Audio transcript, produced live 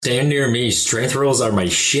Stand near me. Strength rolls are my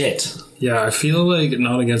shit. Yeah, I feel like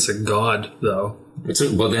not against a god, though.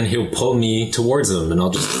 Well, then he'll pull me towards him, and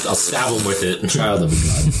I'll stab him with it. Child of a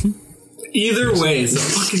god. Either way, it's a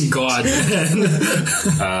fucking god,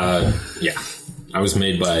 man. Yeah. I was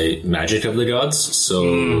made by magic of the gods,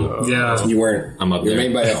 so... yeah. You weren't. I'm up You're there.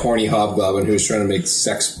 made by a horny hobgoblin who was trying to make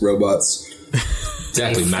sex robots.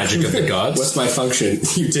 Exactly, magic of the gods. What's my function?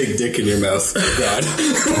 You take dick in your mouth. Oh, God.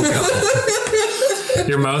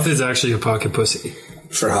 Your mouth is actually a pocket pussy.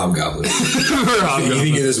 For hobgoblin. You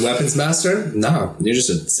think you're this weapons master? No, you're just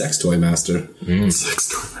a sex toy master. Sex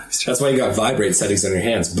toy master. That's why you got vibrate settings on your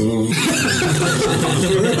hands. Boom. I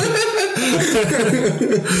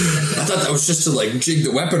thought that was just to like jig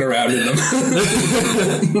the weapon around in them.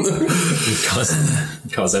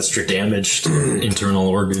 Cause extra damage to internal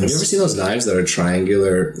organs. Have you ever seen those knives that are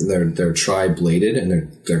triangular? They're tri-bladed and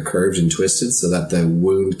they're curved and twisted so that the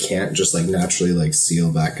wound can't just like naturally like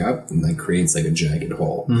seal back up and like creates like a jagged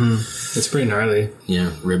hole. It's pretty gnarly.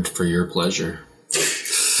 Yeah, ribbed for your pleasure. I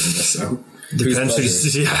guess so. Depends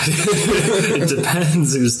who's, it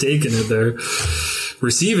depends who's taking it there.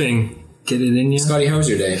 Receiving, get it in you. Scotty, how was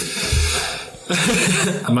your day?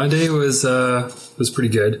 My day was pretty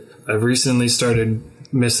good. I've recently started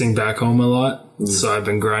missing back home a lot, so I've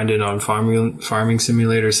been grinding on Farming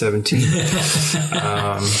Simulator 17.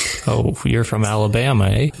 Oh, you're from Alabama,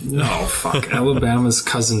 eh? No, fuck. Alabama's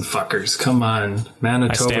cousin fuckers. Come on.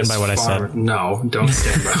 Manitoba's I stand by what I said. No, don't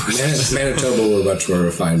stand by what I said. Manitoba were much more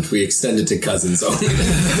refined. We extended to cousins only.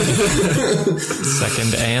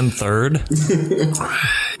 Second and third.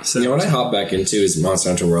 So, You know what I hop back into is Monster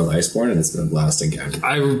Hunter World Iceborne, and it's been a blast again.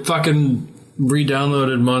 I fucking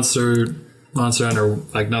re-downloaded Monster Hunter,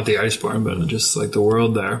 like not the Iceborne, but just like the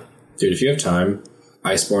world there. Dude, if you have time,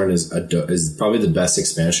 Iceborne is probably the best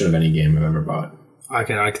expansion of any game I've ever bought. I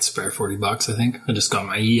could spare $40, I think. I just got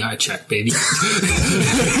my EI check, baby.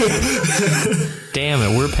 Damn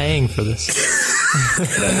it, we're paying for this.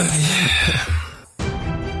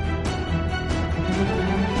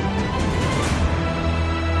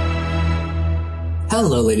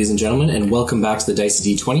 Hello, ladies and gentlemen, and welcome back to the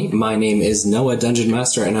Dicey D20. My name is Noah Dungeon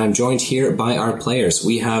Master, and I'm joined here by our players.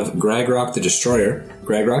 We have Gragrock the Destroyer.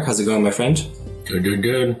 Gragrock, how's it going, my friend?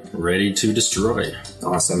 Good. Ready to destroy.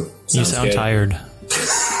 Awesome. You Sounds sound good. tired.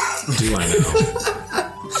 Do I know?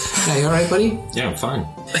 Yeah, you alright, buddy? Yeah, I'm fine.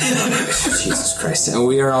 Jesus Christ. And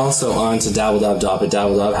we are also on to Dabbledob Dop at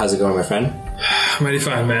Dabbledob. How's it going, my friend? Mighty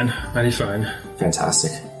fine, man. Mighty fine.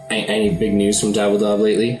 Fantastic. Any big news from Dabbledob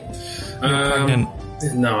lately? Pregnant.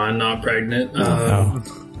 No, I'm not pregnant.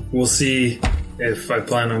 We'll see if I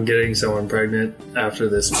plan on getting someone pregnant after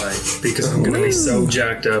this fight, because I'm going to be so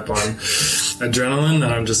jacked up on adrenaline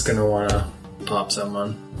that I'm just going to want to pop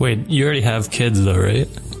someone. Wait, you already have kids though, right?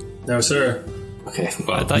 No, sir. Okay.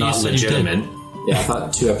 Well, I thought you not said you did. legitimate. Yeah, I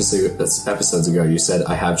thought 2 episodes ago you said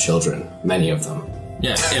I have children. Many of them.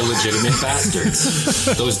 Yeah, illegitimate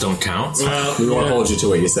bastards. Those don't count. Well, We won't hold you to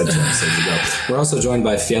what you said 2 episodes ago. We're also joined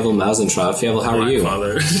by Fievel Mausentraub. Fievel, how are you?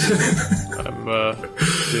 Father. I'm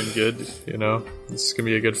doing good, you know. It's gonna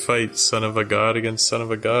be a good fight. Son of a god against son of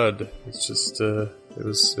a god. It's just it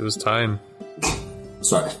was time.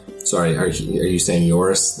 Sorry. Are you saying you're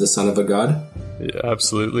the son of a god? Yeah,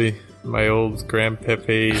 absolutely. My old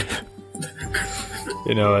grandpappy.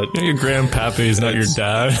 You know what? Your grandpappy is not your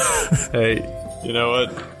dad. Hey, you know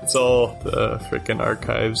what? It's all the freaking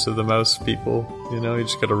archives of the mouse people. You know, you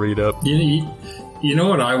just gotta read up. You know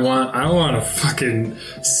what I want? I want a fucking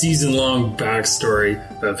season-long backstory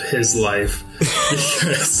of his life,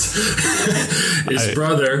 because his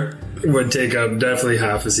brother would take up definitely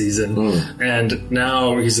half a season, and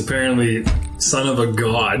now he's apparently son of a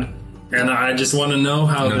god, and I just want to know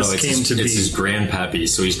how this came to be. It's his grandpappy,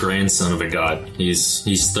 so he's grandson of a god. He's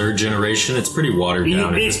 3rd generation. It's pretty watered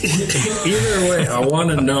down at this point. Either way, I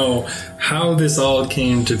want to know how this all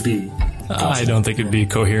came to be. I don't think it'd be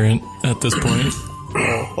coherent at this point.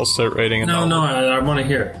 I'll start writing a novel. No, I want to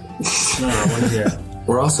hear it. No, I want to hear it.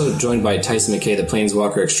 We're also joined by Tyson McKay, the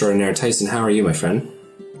Planeswalker Extraordinaire. Tyson, how are you, my friend?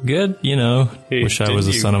 Good, you know. Hey, Wish I was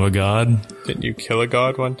a son of a god. Didn't you kill a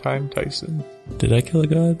god one time, Tyson? Did I kill a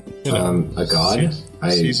god? A god?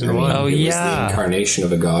 Season one. Oh, it was yeah. the incarnation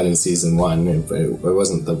of a god in season 1. It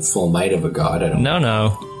wasn't the full might of a god. I don't know.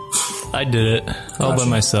 No. I did it. All by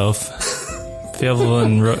myself. Fievel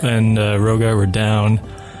and Rogar were down,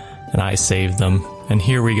 and I saved them. And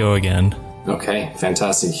here we go again. Okay,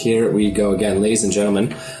 fantastic. Here we go again. Ladies and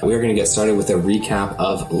gentlemen, we are going to get started with a recap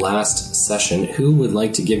of last session. Who would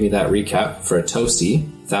like to give me that recap for a toasty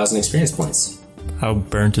 1,000 experience points? How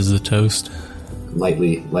burnt is the toast?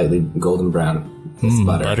 Lightly golden brown. With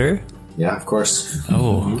butter. Butter? Yeah, of course.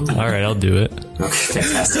 Oh, all right, I'll do it. Okay,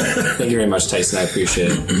 fantastic. Thank you very much, Tyson. I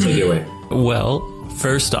appreciate it. Take it away. Well,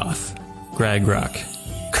 first off, Gragrok,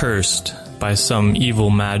 cursed by some evil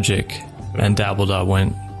magic, and Dabbledob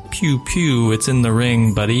went, pew pew, it's in the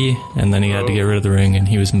ring, buddy. And then he had to get rid of the ring, and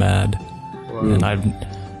he was mad.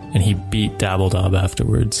 And he beat Dabbledob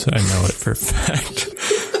afterwards. I know it for a fact.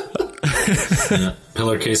 Yeah.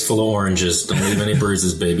 Pillar case full of oranges. Don't leave any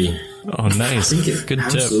bruises, baby. Oh, nice. Good tip.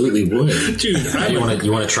 Absolutely would. Dude, You want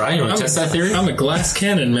to try? You want to test that theory? I'm a glass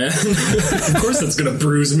cannon, man. Of course that's going to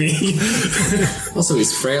bruise me. Also,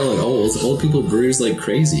 he's frail and old. Old people bruise like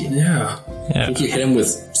crazy. Yeah. I think you hit him with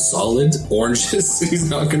solid oranges, he's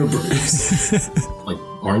not going to bruise. Like,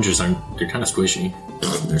 oranges they're kind of squishy.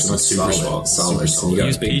 They're so Not super solid. solid. So you got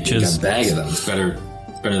Use a big, peaches. you got a bag of them. It's better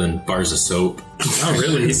than bars of soap. Not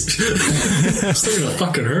really. It's still going to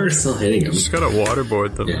fucking hurt. Still hitting him. Just gotta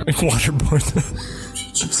waterboard them. Yeah.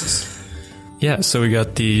 Waterboard. Jesus. Yeah, so we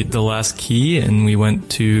got the last key, and we went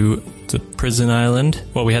to the prison island.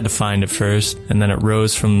 Well, we had to find it first, and then it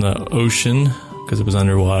rose from the ocean because it was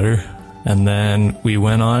underwater. And then we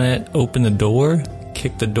went on it, opened the door,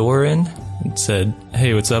 kicked the door in, and said,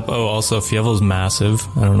 hey, what's up? Oh, also, Fievel's massive.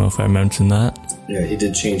 I don't know if I mentioned that. Yeah, he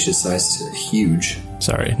did change his size to huge.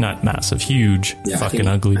 Sorry, not massive, huge. Yeah, fucking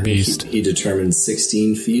ugly I think beast. He determined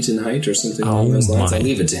 16 feet in height or something along Oh those lines. my I'll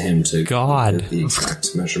leave it to him to God. get the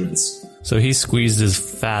exact measurements. So he squeezed his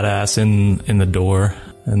fat ass in the door,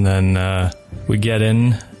 and then we get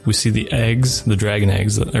in. We see the eggs, the dragon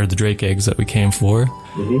eggs, or the drake eggs that we came for,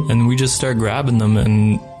 and we just start grabbing them,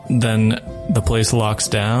 and then the place locks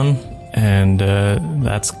down, and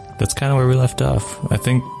that's kind of where we left off. I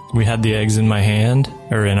think we had the eggs in our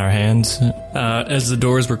hands. As the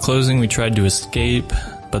doors were closing, we tried to escape,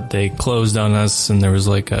 but they closed on us, and there was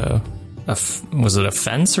like was it a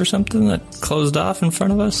fence or something that closed off in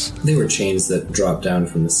front of us? They were chains that dropped down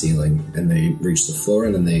from the ceiling, and they reached the floor,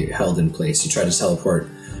 and then they held in place. You tried to teleport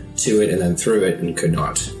to it and then through it and could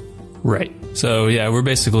not. Right. So yeah, we're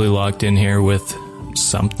basically locked in here with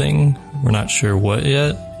something. We're not sure what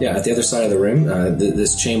yet. Yeah, at the other side of the room,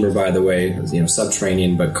 this chamber, by the way, is,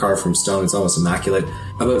 subterranean but carved from stone. It's almost immaculate.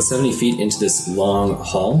 About 70 feet into this long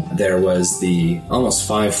hall, there was the almost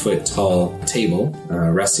 5-foot tall table,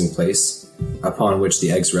 resting place, upon which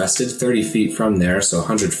the eggs rested. 30 feet from there, so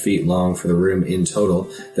 100 feet long for the room in total,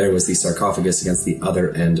 there was the sarcophagus against the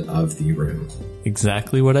other end of the room.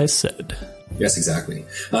 Exactly what I said. Yes, exactly.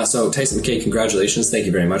 So, Tyson McKay, congratulations. Thank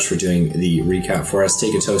you very much for doing the recap for us.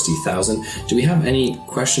 Take a toasty 1,000. Do we have any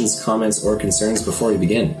questions, comments, or concerns before we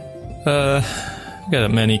begin?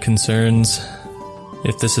 Got many concerns.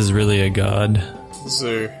 If this is really a god. Is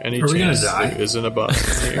there any Are we gonna chance die? there isn't a bot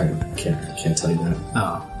here? I can't tell you that.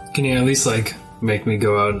 Oh. Can you at least, make me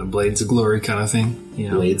go out in the Blades of Glory kind of thing? You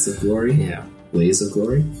know? Blades of Glory? Yeah. Blaze of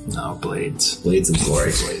Glory? No, Blades. Blades of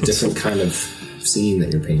Glory. Different kind of scene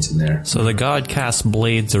that you're painting there. So the god casts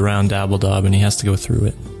blades around Dabbledob, and he has to go through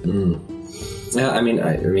it. Yeah, I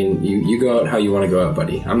mean, you go out how you want to go out,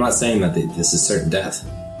 buddy. I'm not saying that this is certain death.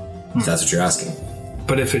 If that's what you're asking.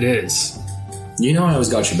 But if it is, You know I always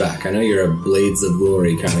got your back. I know you're a Blades of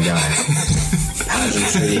Glory kind of guy.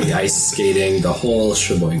 Pageantry, ice skating, the whole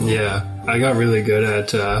sheboygan. yeah, I got really good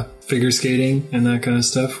at figure skating and that kind of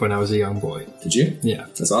stuff when I was a young boy. Did you? Yeah,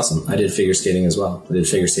 That's awesome. I did figure skating as well. I did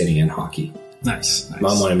figure skating and hockey. nice.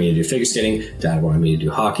 Mom wanted me to do figure skating. Dad wanted me to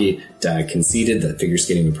do hockey. Dad conceded that figure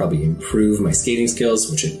skating would probably improve my skating skills,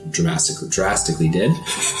 which it drastically did.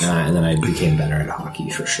 And then I became better at hockey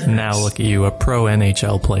for sure. Now look at you, a pro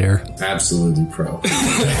NHL player. Absolutely pro.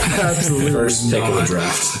 Absolutely. First pick of the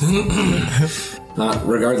draft.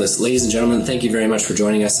 Regardless, ladies and gentlemen, thank you very much for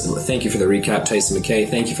joining us. Thank you for the recap, Tyson McKay.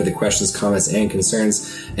 Thank you for the questions, comments, and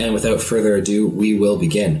concerns. And without further ado, we will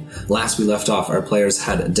begin. Last we left off, our players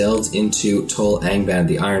had delved into Tol Angband,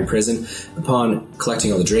 the Iron Prison. Upon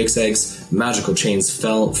collecting all the Drake's eggs, magical chains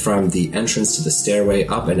fell from the entrance to the stairway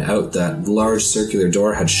up and out. That large circular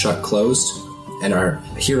door had shut closed, and our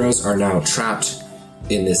heroes are now trapped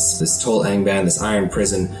in this Tol Angband, this Iron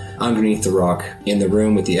Prison, underneath the rock, in the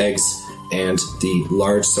room with the eggs and the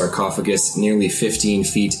large sarcophagus, nearly 15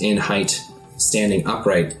 feet in height, standing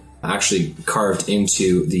upright, actually carved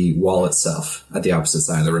into the wall itself at the opposite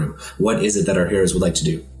side of the room. What is it that our heroes would like to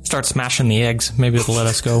do? Start smashing the eggs. Maybe it'll let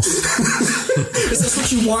us go. Is this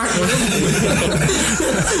what you want?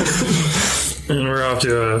 And we're off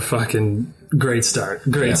to a fucking great start.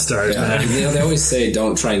 Great start, Yeah. man. They always say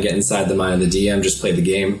don't try and get inside the mind of the DM, just play the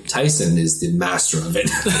game. Tyson is the master of it.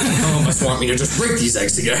 Oh, must want me to just break these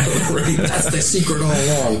eggs together. That's the secret all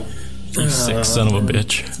along. You sick son of a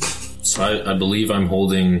bitch. So I believe I'm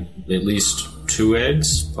holding at least 2 2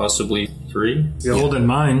 eggs, possibly 3. You're holding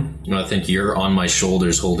mine. I think you're on my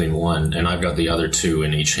shoulders holding 1, and I've got the other 2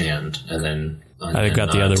 in each hand, and then I've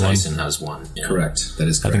got the other Tyson has 1. Yeah. Correct. That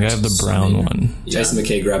is I correct. think I have the brown one. Tyson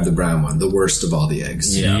McKay grabbed the brown one, the worst of all the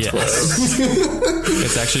eggs. Yeah. Yes.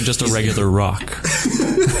 It's actually just a regular rock.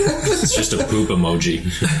 It's just a poop emoji.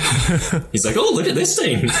 He's like, oh, look at this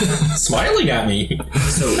thing. Smiling at me.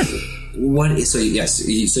 So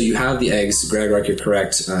you have the eggs. Greg Rock, you're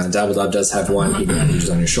correct. Dabbledob does have 1. He can use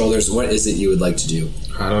on your shoulders. What is it you would like to do?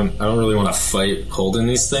 I don't really want to fight holding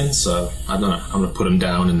these things, so I'm gonna put them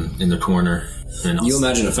down in the corner. And You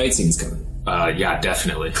imagine a fight scene's coming. yeah,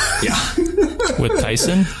 definitely. Yeah. With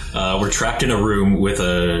Tyson? We're trapped in a room with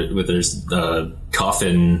a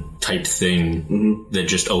coffin type thing that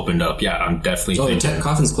just opened up. Yeah, I'm definitely thinking.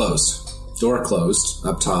 Coffin's closed. Door closed.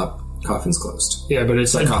 Up top. Coffin's closed. Yeah, but it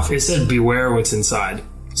said beware what's inside.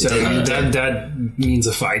 So that means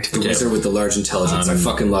a fight. The wizard with the large intelligence. I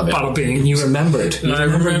fucking love it. Bada bing. You remembered. I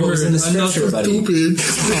remember. What was in the I'm not scripture, buddy. stupid.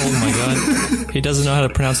 Oh my god. He doesn't know how to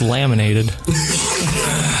pronounce laminated.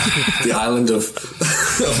 The island of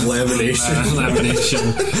lamination.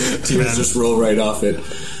 Lamination. Tears just roll right off it.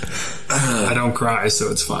 I don't cry, so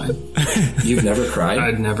it's fine. You've never cried?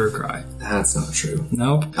 I'd never cry. That's not true.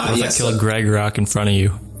 Nope. I killed Greg Rock in front of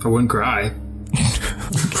you. I wouldn't cry.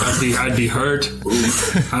 I'd be hurt.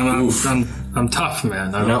 I'm tough,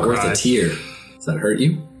 man. I don't Not worth cry. a tear. Does that hurt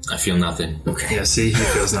you? I feel nothing. Okay. Yeah, see, he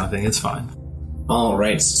feels nothing. It's fine. All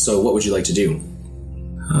right. So what would you like to do?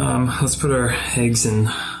 Let's put our eggs in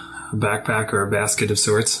a backpack or a basket of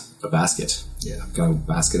sorts. A basket. Yeah. Got a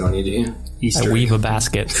basket on you, do you? Easter I weave a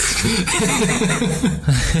basket.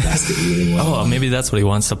 Basket weaving. Well. Oh, maybe that's what he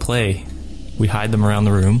wants to play. We hide them around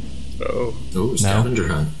the room. Oh, Ooh, scavenger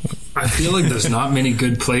hunt. I feel like there's not many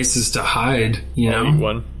good places to hide, you I'll know? eat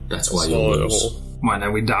one. That's why you Swallow the lose. whole. Why now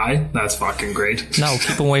we die? That's fucking great. No,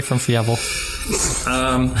 keep him away from Fievel.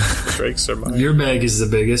 Drakes are mine. Your bag is the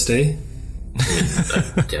biggest, eh?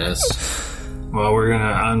 I guess. Well, we're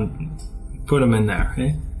gonna put them in there,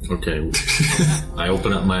 eh? Okay. I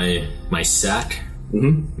open up my sack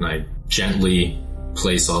and I gently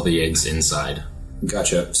place all the eggs inside.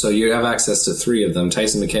 Gotcha. So you have access to 3 of them.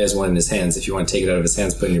 Tyson McKay has 1 in his hands. If you want to take it out of his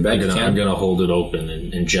hands, put it in your bag, you I'm can. gonna hold it open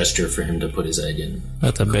and gesture for him to put his egg in.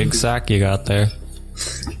 That's a big sack you got there.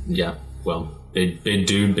 Yeah. Well, big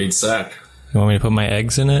dude, big sack. You want me to put my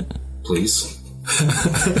eggs in it? Please.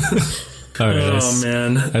 Alright, Oh,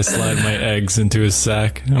 man. I slide my eggs into his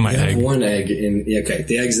sack. My You have egg. 1 egg in... Yeah, okay,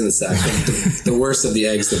 the egg's in the sack. The worst of the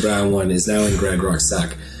eggs, the brown one, is now in Greg Rock's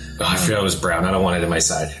sack. Oh, I forgot it was brown. I don't want it in my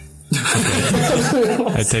side.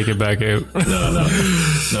 I take it back out.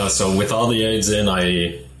 No, so with all the eggs in,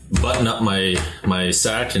 I button up my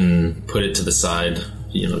sack and put it to the side,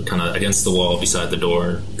 kind of against the wall beside the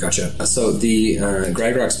door. Gotcha. So the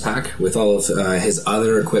Greg Rock's pack with all of his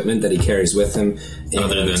other equipment that he carries with him,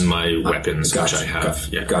 Other than my weapons, gotcha, which I have.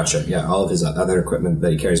 Yeah. Gotcha. Yeah, all of his other equipment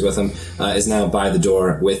that he carries with him is now by the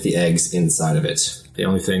door with the eggs inside of it. The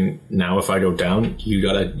only thing now, if I go down, you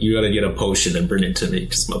gotta get a potion and bring it to me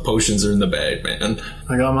because my potions are in the bag, man.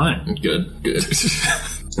 I got mine. Good.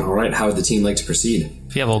 All right. How would the team like to proceed?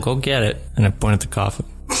 Fievel, go get it. And I point at the coffin.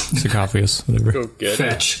 Sarcophagus, whatever. Go get it.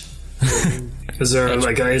 Fetch. Is there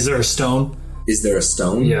a stone? Is there a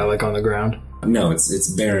stone? Yeah, like on the ground. No, it's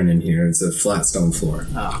barren in here. It's a flat stone floor.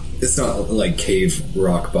 Oh, It's not like cave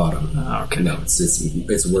rock bottom. okay. No,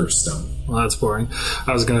 it's worked stone. Well, that's boring.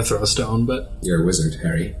 I was gonna throw a stone, but You're a wizard,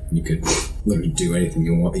 Harry. You could literally do anything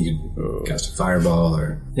you want. You could cast a fireball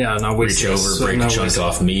or... yeah, no. Reach over, break a chunk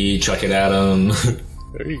off me, chuck it at him.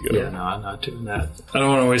 There you go. Yeah, no, I'm not doing that. I don't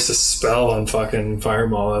want to waste a spell on fucking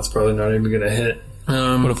fireball. That's probably not even gonna hit.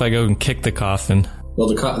 What if I go and kick the coffin? Well,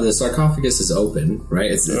 the sarcophagus is open, right?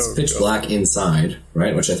 It's pitch black inside,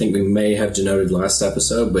 right? Which I think we may have denoted last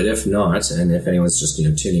episode, but if not, and if anyone's just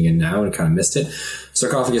tuning in now and kind of missed it,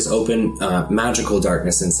 sarcophagus open, magical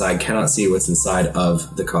darkness inside. Cannot see what's inside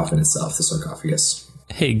of the coffin itself, the sarcophagus.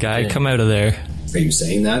 Hey, guy, come out of there. Are you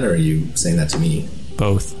saying that, or are you saying that to me?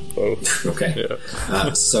 Both. Both. Okay.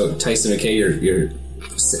 Yeah. So Tyson McKay, you're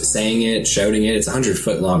saying it, shouting it. It's a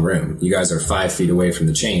 100-foot long room. You guys are 5 feet away from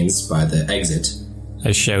the chains by the exit.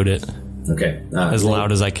 I shout it Okay. as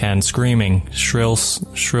loud as I can, screaming, shrill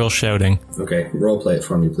shouting. Okay. Role play it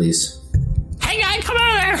for me, please. Hey, guy, come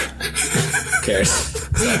out of there! Okay. Is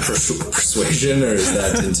that persuasion, or is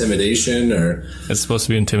that intimidation, or... It's supposed to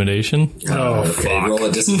be intimidation. Oh, Okay, fuck. roll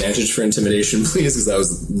a disadvantage for intimidation, please, because that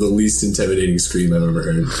was the least intimidating scream I've ever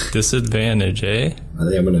heard. Disadvantage, eh? I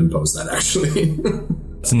think I'm going to impose that, actually.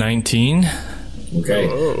 It's 19.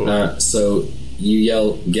 Okay. So you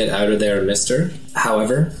yell, "Get out of there, mister,"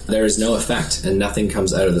 However, there is no effect, and nothing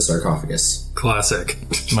comes out of the sarcophagus. Classic.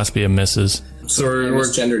 Must be a misses. So I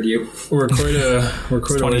misgendered you. we're quite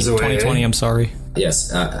a ways away. 2020, I'm sorry.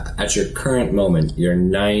 Yes, at your current moment, you're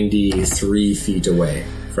 93 feet away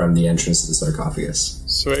from the entrance to the sarcophagus.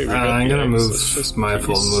 So wait, I'm gonna move Let's just my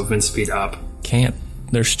full please. movement speed up. Can't.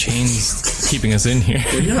 There's chains keeping us in here.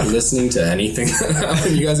 You're not listening to anything.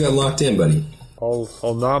 You guys got locked in, buddy. I'll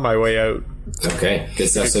gnaw my way out. Okay, good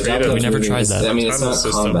stuff. So creative. Dabbledoub's We never moving tried this- that. I mean, it's Tunnel not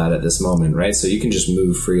system. combat at this moment, right? So you can just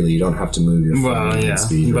move freely. You don't have to move your full Well, movement yeah,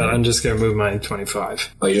 speed. but right? I'm just gonna move my 25.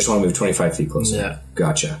 Oh, you just want to move 25 feet closer? Yeah.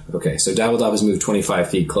 Gotcha. Okay, so Dabbledob has moved 25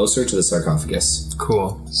 feet closer to the sarcophagus.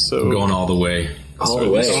 Cool. So I'm going all the way. All the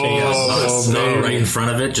way. Oh, Not baby. right in front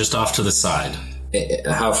of it, just off to the side.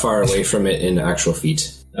 How far away from it in actual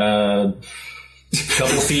feet?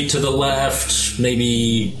 Couple feet to the left,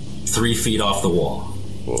 maybe 3 feet off the wall.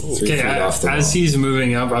 3 Okay, feet off the as wall. he's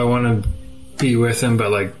moving up, I want to be with him,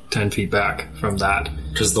 but like 10 feet back from that.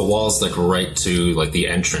 Because the wall's like right to like the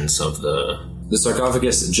entrance of the. The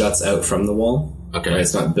sarcophagus juts out from the wall. Okay. Right?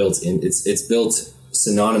 It's not built in. It's built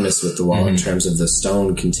synonymous with the wall in terms of the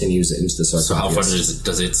stone continues into the sarcophagus. So how far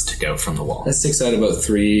does it stick out from the wall? That sticks out about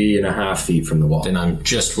 3.5 feet from the wall. Then I'm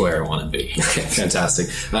just where I want to be. Okay, fantastic.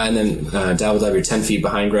 And then Dabbledob, you're 10 feet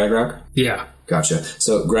behind Gragrock? Yeah. Gotcha.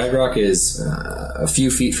 So Gragrock is a few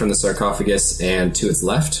feet from the sarcophagus and to its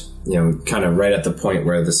left, you know, kind of right at the point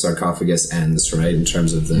where the sarcophagus ends, right, in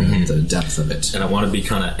terms of the depth of it. And I want to be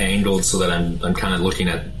kind of angled so that I'm kind of looking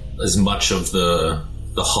at as much of the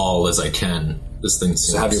hall as I can. This thing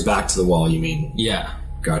seems... So have your back to the wall, you mean? Yeah.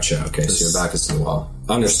 Gotcha. Okay, so your back is to the wall.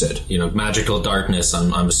 Understood. You know, magical darkness,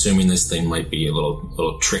 I'm assuming this thing might be a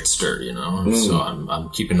little trickster, you know? So I'm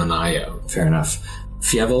keeping an eye out. Fair enough.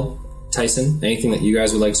 Fievel, Tyson, anything that you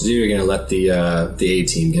guys would like to do? You're going to let the A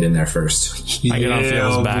team get in there first. I get on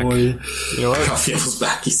Fievel's back. boy. you know what? Fievel's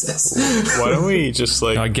back, he says. Why don't we just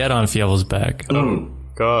like? No, I get on Fievel's back. Oh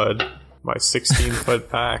God, my 16-foot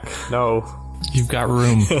pack. No. You've got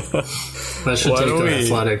room. That should Why take don't an we?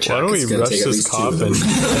 athletic check. Why don't we gonna rush take at this least 2 of coffin and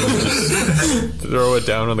just throw it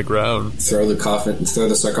down on the ground? Throw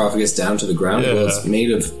the sarcophagus down to the ground. Yeah. Well,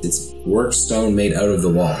 it's worked stone made out of the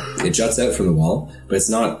wall. It juts out from the wall, but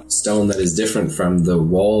it's not stone that is different from the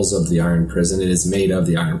walls of the iron prison. It is made of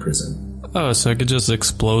the iron prison. Oh, so I could just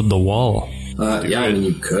explode the wall. Yeah, I mean,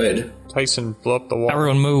 you could. Tyson, blow up the wall.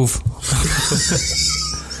 Everyone move.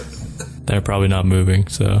 They're probably not moving,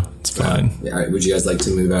 so it's fine. Yeah, would you guys like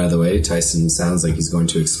to move out of the way? Tyson sounds like he's going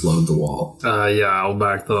to explode the wall. Yeah, I'll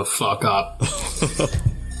back the fuck up.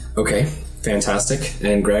 Okay, fantastic.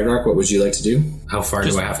 And Gragrock, what would you like to do? How far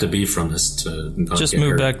do I have to be from this to not Just get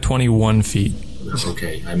move hurt? back 21 feet.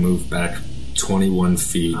 Okay, I move back 21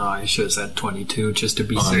 feet. I should have said 22 just to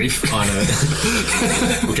be on safe.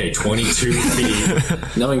 a okay, 22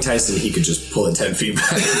 feet. Knowing Tyson, he could just pull it 10 feet back.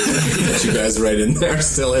 Get you guys right in there,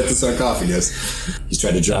 still hit the sarcophagus. He's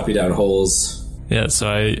trying to drop you down holes. Yeah, so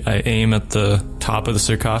I aim at the top of the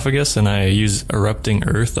sarcophagus and I use erupting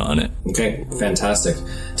earth on it. Okay, fantastic.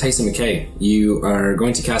 Tyson McKay, you are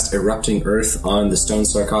going to cast Erupting Earth on the stone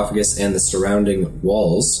sarcophagus and the surrounding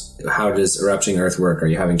walls. How does Erupting Earth work? Are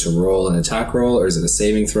you having to roll an attack roll, or is it a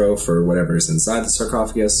saving throw for whatever is inside the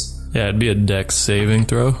sarcophagus? Yeah, it'd be a dex saving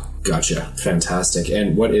throw. Gotcha. Fantastic.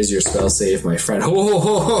 And what is your spell save, my friend?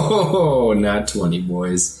 Oh, not 20,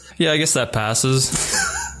 boys. Yeah, I guess that passes.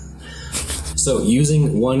 So,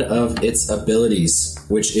 using one of its abilities,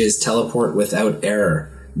 which is Teleport Without Error,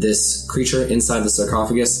 this creature inside the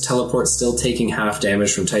sarcophagus teleports, still taking half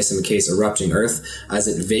damage from Tyson McKay's Erupting Earth as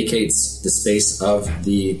it vacates the space of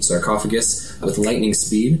the sarcophagus with lightning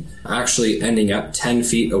speed, actually ending up 10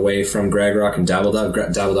 feet away from Gragrock and Dabbledob.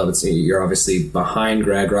 Dabbledob, you're obviously behind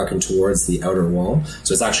Gragrock and towards the outer wall,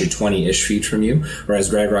 so it's actually 20-ish feet from you, whereas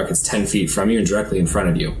Gragrock is 10 feet from you and directly in front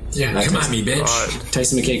of you. Yeah, come at me, bitch.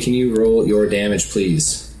 Tyson McKay, can you roll your damage,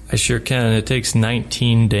 please? I sure can. It takes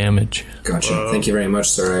 19 damage. Gotcha. Thank you very much,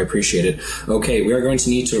 sir. I appreciate it. Okay, we are going to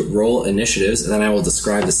need to roll initiatives, and then I will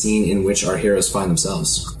describe the scene in which our heroes find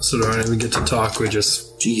themselves. So don't even get to talk, we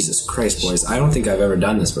just... Jesus Christ, boys. I don't think I've ever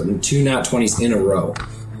done this, but 2 nat 20s in a row.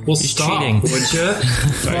 Well, stop, cheating. would you?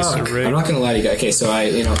 Tyson, Rick. I'm not going to lie to you guys. Okay, so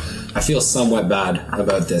I feel somewhat bad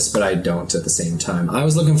about this, but I don't at the same time. I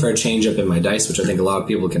was looking for a change up in my dice, which I think a lot of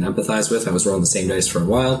people can empathize with. I was rolling the same dice for a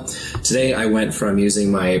while. Today I went from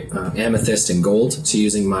using my amethyst and gold to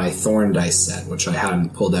using my thorn dice set, which I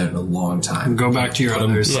hadn't pulled out in a long time. Go back to your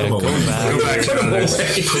others. Yeah, go back. Go back to your others.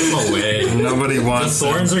 Put them away. Nobody The wants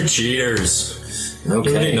them. thorns are cheaters.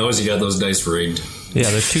 Everybody Okay. knows you got those dice rigged. Yeah,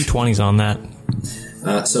 there's 2 20s on that.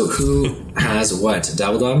 So who has what?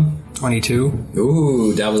 Dabbledob? 22.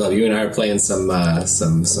 Ooh, Dabbledub, you and I are playing some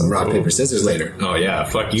rock, paper, scissors later. Oh yeah,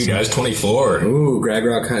 fuck you guys, 24. Ooh, Greg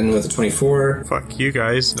Rock hunting with a 24. Fuck you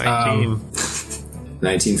guys, 19.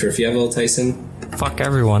 19 for Fievel, Tyson. Fuck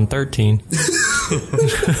everyone, 13.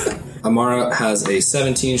 Amara has a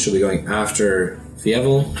 17. She'll be going after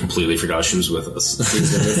Fievel. Completely forgot she was with us.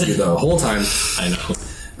 She's been with you the whole time. I know.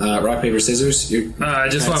 Rock, paper, scissors. I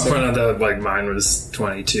just want to point out that like mine was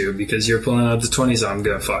 22 because you're pulling out the 20s. So I'm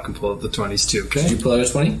gonna fucking pull out the 20s too. Okay. Did you pull out a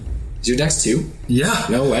 20? Is your dex 2? Yeah.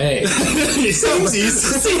 No way. Samesies.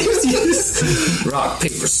 Rock,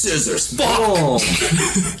 paper, scissors. Boom.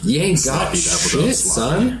 You ain't got shit,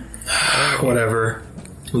 son. Whatever.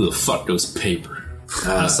 Who the fuck goes paper?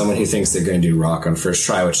 Someone who thinks they're going to do rock on first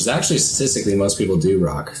try, which is actually statistically most people do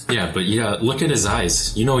rock. Yeah, but yeah, look at his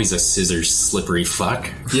eyes. You know he's a scissors slippery fuck.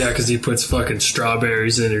 Yeah, because he puts fucking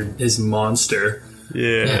strawberries in his monster.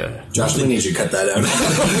 Yeah. Josh, we need you to cut that out.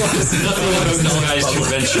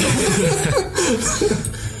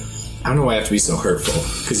 I don't know why I have to be so hurtful,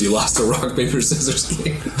 because you lost a rock, paper, scissors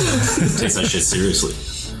game. Takes that shit seriously.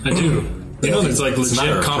 I do. You know, there's like a matter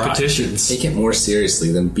legit of pride. competitions. Take it more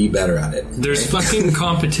seriously, then be better at it. There's fucking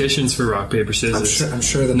competitions for rock, paper, scissors. I'm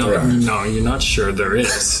sure that No, there are. no, you're not sure there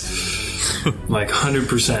is. Like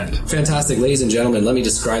 100%. Fantastic. Ladies and gentlemen, let me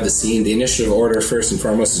describe the scene. The initiative order, first and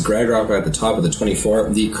foremost, is Greg Rock at the top of the 24.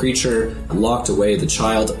 The creature locked away the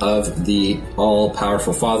child of the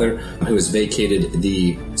all-powerful father who has vacated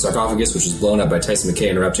the sarcophagus, which was blown up by Tyson McKay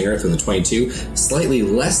interrupting Earth with a 22. Slightly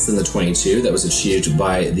less than the 22 that was achieved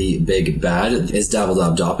by the big bad is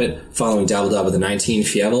Dabbledob Doppet. Following Dabbledob with a 19,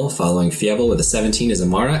 Fievel. Following Fievel with a 17 is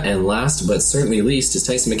Amara. And last but certainly least is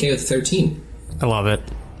Tyson McKay with a 13. I love it.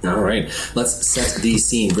 All right, let's set the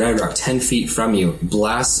scene. Greg Rock, 10 feet from you,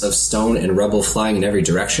 blasts of stone and rubble flying in every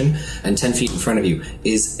direction, and 10 feet in front of you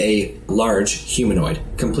is a large humanoid,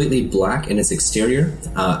 completely black in its exterior,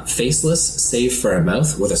 faceless save for a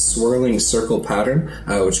mouth with a swirling circle pattern,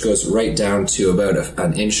 which goes right down to about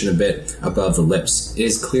an inch and a bit above the lips. It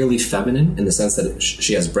is clearly feminine in the sense that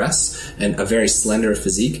she has breasts and a very slender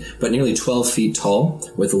physique, but nearly 12 feet tall,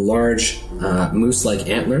 with large moose-like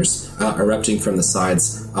antlers erupting from the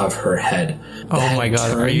sides of her head. Oh my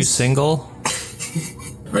god, are you single?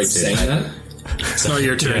 Are you saying that? It's not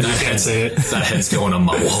your turn. You can't say it. That head's going on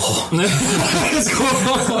my wall. It's going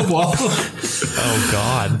on the wall. Oh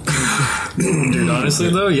god. Dude, honestly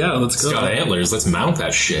though, yeah, let's It's go. got antlers. Let's mount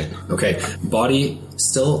that shit. Okay, body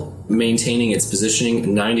still maintaining its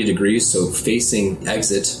positioning 90 degrees, so facing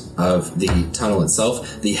exit of the tunnel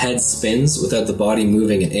itself. The head spins without the body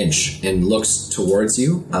moving an inch and looks towards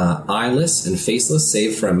you, eyeless and faceless,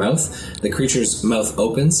 save for a mouth. The creature's mouth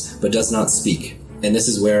opens but does not speak. And this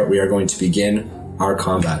is where we are going to begin our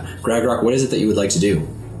combat. Greg Rock, what is it that you would like to do?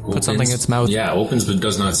 Put something in its mouth Yeah, opens but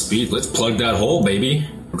does not speak. Let's plug that hole, baby.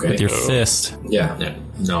 Okay. with your fist. Yeah. Yeah,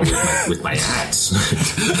 no, with my axe. I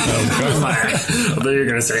thought you were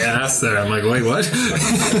gonna say ass there. I'm like, wait, what?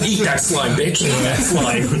 Eat that slime, bitch. Eat that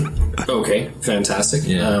slime. Okay, fantastic.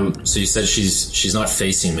 Yeah. So you said she's not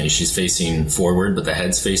facing me. She's facing forward, but the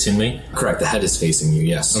head's facing me. Correct, the head is facing you,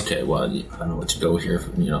 yes. Okay, well, I don't know what to go here.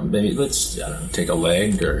 Maybe let's take a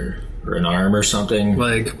leg or an arm or something.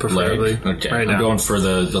 Leg, preferably. Leg. Okay, Right I'm now. going for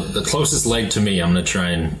the closest leg to me. I'm going to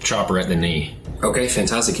try and chop her at the knee. Okay,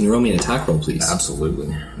 fantastic. Can you roll me an attack roll, please?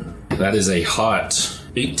 Absolutely. That is a hot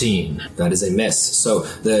 18. That is a miss. So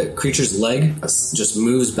the creature's leg just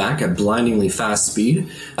moves back at blindingly fast speed.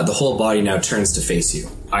 The whole body now turns to face you.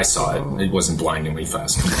 I saw it. It wasn't blindingly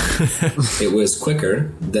fast. It was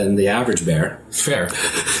quicker than the average bear. Fair.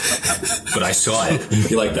 But I saw it.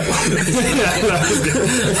 You like that one?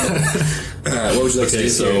 What would you like to Okay, do?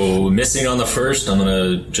 so missing on the first, I'm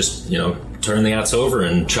going to just, turn the axe over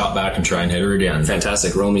and chop back and try and hit her again.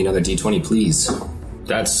 Fantastic. Roll me another d20, please.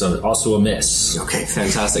 That's also a miss. Okay,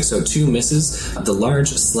 fantastic. So 2 misses. The large,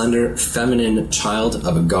 slender, feminine child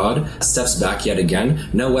of a god steps back yet again.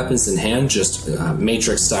 No weapons in hand, just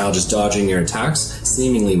Matrix style, just dodging your attacks,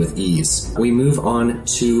 seemingly with ease. We move on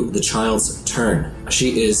to the child's turn.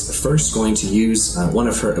 She is first going to use one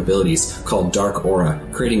of her abilities called Dark Aura,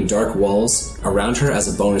 creating dark walls around her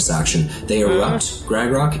as a bonus action. They erupt,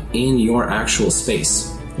 Gragrock, in your actual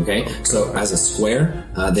space. Okay, so as a square,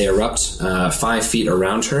 they erupt 5 feet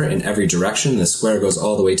around her in every direction. The square goes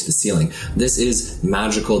all the way to the ceiling. This is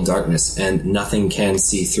magical darkness, and nothing can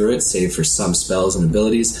see through it, save for some spells and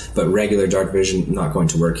abilities, but regular dark vision not going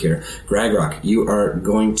to work here. Gragrock, you are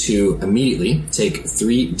going to immediately take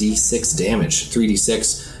 3d6 damage.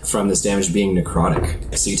 3d6 from this damage being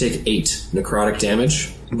necrotic. So you take 8 necrotic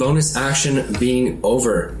damage. Bonus action being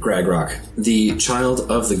over, Gragrok. The child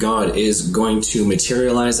of the god is going to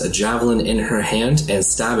materialize a javelin in her hand and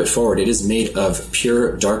stab it forward. It is made of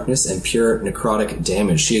pure darkness and pure necrotic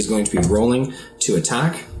damage. She is going to be rolling to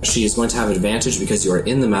attack. She is going to have advantage because you are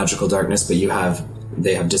in the magical darkness, but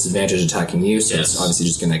they have disadvantage attacking you, so It's obviously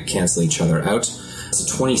just going to cancel each other out.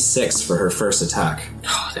 So 26 for her first attack.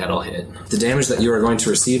 Oh, that'll hit. The damage that you are going to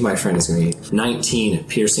receive, my friend, is going to be 19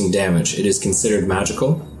 piercing damage. It is considered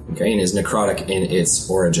magical, okay, and is necrotic in its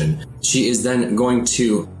origin. She is then going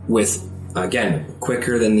to, with, again,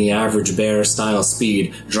 quicker than the average bear style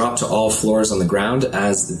speed, drop to all floors on the ground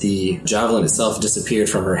as the javelin itself disappeared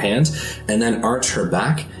from her hand, and then arch her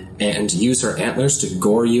back and use her antlers to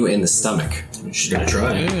gore you in the stomach. She's gonna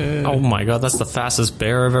try. Oh my god, that's the fastest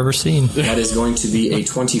bear I've ever seen. That is going to be a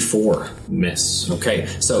 24. Miss. Okay,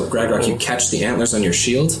 so Gragrok, you catch the antlers on your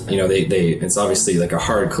shield. You know, it's obviously like a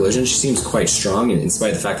hard collision. She seems quite strong in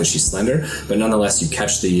spite of the fact that she's slender, but nonetheless you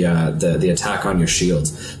catch the attack on your shield.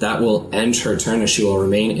 That will end her turn, and she will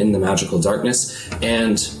remain in the magical darkness,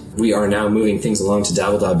 and we are now moving things along to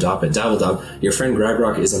Dabbledob Doppet. Dabbledob, your friend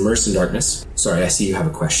Gragrok is immersed in darkness. Sorry, I see you have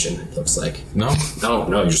a question, it looks like. No. No,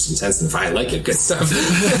 you're just intense and if I like it. Good stuff.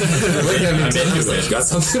 Look at me, Dave. Like, you got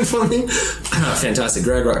something for me? Fantastic.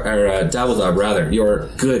 Gragrok, or Dabbledob, rather, your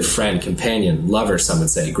good friend, companion, lover, some would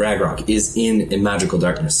say, Gragrok, is in magical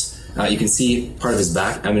darkness. You can see part of his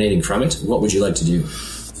back emanating from it. What would you like to do?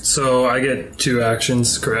 So I get 2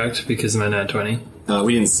 actions, correct? Because I'm at 20.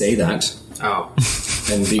 We didn't say that. Oh.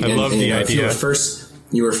 I love the idea.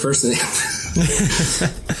 You were first in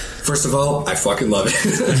First of all, I fucking love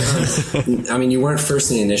it. I mean, you weren't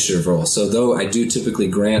first in the initiative roll, so though I do typically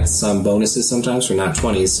grant some bonuses sometimes for not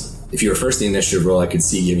 20s, if you were first in the initiative roll, I could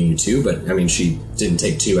see giving you 2, but I mean, she didn't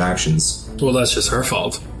take 2 actions. Well, that's just her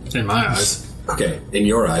fault, in my eyes. Okay, in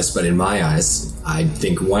your eyes, but in my eyes, I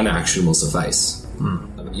think 1 action will suffice.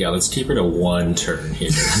 Yeah, let's keep her to 1 turn here.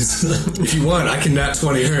 If you want, I can nat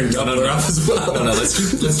 20 her and double her up as well. No,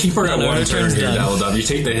 let's keep her at 1 turn here, Dabbledob. You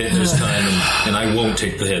take the hit this time, and I won't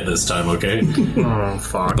take the hit this time, okay? Oh,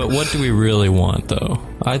 fuck. But what do we really want, though?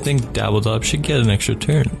 I think Dabbledob should get an extra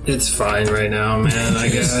turn. It's fine right now, man, I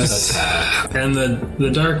guess. And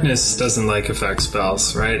the darkness doesn't, affect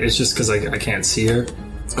spells, right? It's just because I can't see her.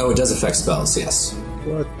 Oh, it does affect spells, yes.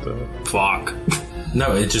 What the? Fuck.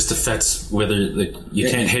 No, it just affects whether you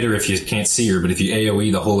can't hit her if you can't see her, but if you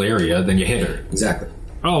AoE the whole area, then you hit her. Exactly.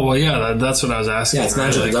 Oh, well, yeah, that's what I was asking. Yeah, it's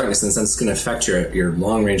magical darkness in the sense it's going to affect your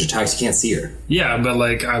long-range attacks. You can't see her. Yeah, but,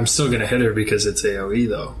 I'm still going to hit her because it's AoE,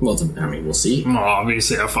 though. Well, I mean, we'll see. Well,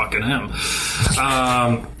 obviously, I fucking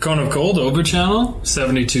am. Cone of Cold, Overchannel,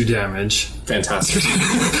 72 damage. Fantastic.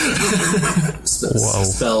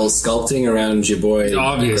 Spell sculpting around your boy.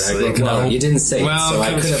 Obviously. Well, you didn't say it, so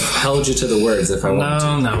I could have held you to the words if I wanted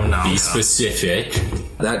to. No. Be specific.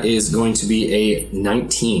 That is going to be a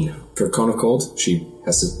 19 for Cone of Cold. She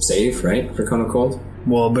has to save, right, for Cone of Cold?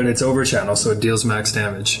 Well, but it's Overchannel, so it deals max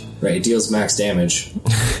damage. Right, it deals max damage.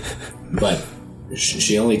 But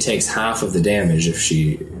she only takes half of the damage if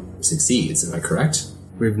she succeeds, am I correct?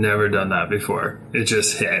 We've never done that before. It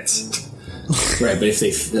just hits. Right, but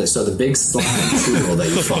so the big slime tool that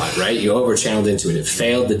you fought, right? You overchanneled into it. It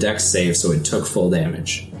failed the dex save, so it took full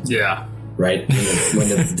damage. Yeah. Right? When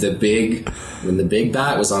the big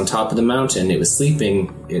bat was on top of the mountain, it was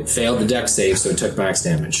sleeping, it failed the dex save, so it took max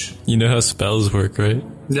damage. You know how spells work, right?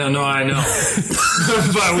 No, I know.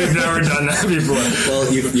 But we've never done that before.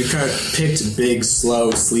 Well, you kind of picked big,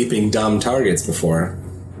 slow, sleeping, dumb targets before.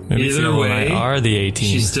 Maybe Either Fiona way, and I are the 18.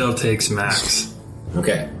 she still takes max.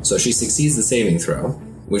 Okay, so she succeeds the saving throw,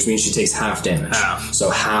 which means she takes half damage. Half. So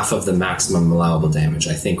half of the maximum allowable damage,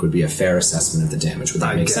 I think, would be a fair assessment of the damage. Would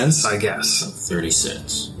that make sense? I guess.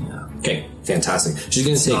 36. Yeah. Okay, fantastic. She's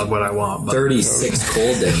going to take Not what I want, but 36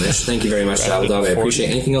 cold damage. Thank you very much, Dabbledob. I appreciate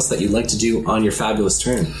it. Anything else that you'd like to do on your fabulous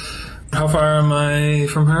turn? how far am I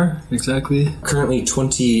from her exactly? Currently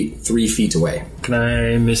 23 feet away. Can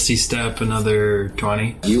I Misty Step another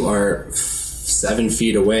 20? You are 7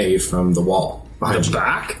 feet away from the wall. Behind you.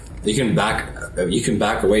 Back? You can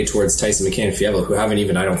back away towards Tyson McKay and Fievel, who haven't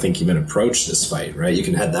even, I don't think, even approached this fight, right? You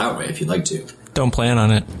can head that way if you'd like to. Don't plan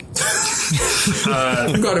on it.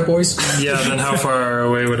 You got it, boys. Yeah, then how far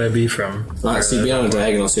away would I be from? So you'd be on a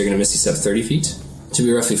diagonal, so you're going to Misty Step 30 feet. To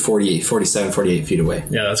be roughly 48 feet away.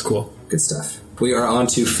 Yeah, that's cool. Good stuff. We are on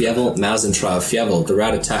to Fievel Mazentrav. Fievel, the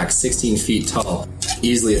rat attack, 16 feet tall,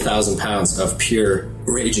 easily 1,000 pounds of pure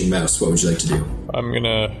raging mouse. What would you like to do? I'm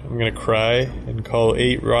gonna cry and call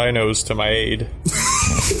 8 rhinos to my aid.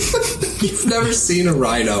 You've never seen a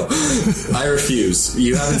rhino. I refuse.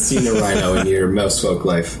 You haven't seen a rhino in your mouse folk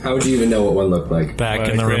life. How would you even know what one looked like? Back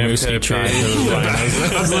in the Rimouski tribe.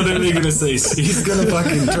 I was literally going to say, he's going to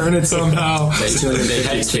fucking turn it somehow. That's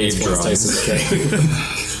 208 experience points, Tyson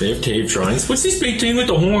McKay. They have cave drawings. What's this big thing with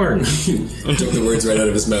the horn? Took the words right out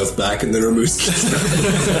of his mouth. Back in the Rimouski.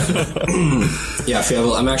 Yeah,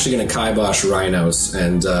 Fable, I'm actually going to kibosh rhinos,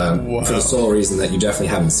 and for the sole reason that you definitely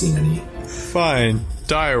haven't seen any. Fine.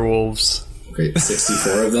 Dire wolves. Okay,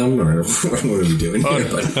 64 of them, or what are we doing here?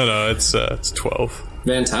 No, it's 12.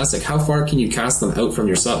 Fantastic. How far can you cast them out from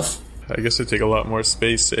yourself? I guess they take a lot more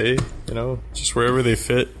space, eh? You know, just wherever they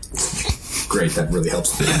fit. Great, that really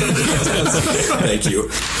helps. Thank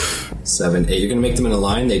you. 7, 8. You're going to make them in a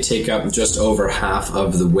line. They take up just over half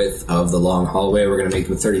of the width of the long hallway. We're going to make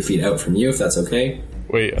them 30 feet out from you, if that's okay.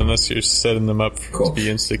 Wait, unless you're setting them up to be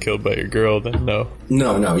insta-killed by your girl, then no.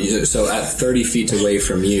 No. So at 30 feet away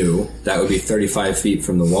from you, that would be 35 feet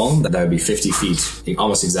from the wall. That would be 50 feet,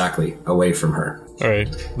 almost exactly, away from her.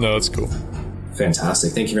 Alright, no, that's cool.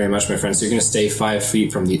 Fantastic. Thank you very much, my friend. So you're going to stay 5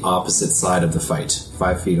 feet from the opposite side of the fight.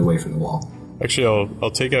 5 feet away from the wall. Actually,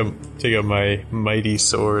 I'll take out my mighty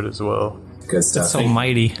sword as well. Good stuff. So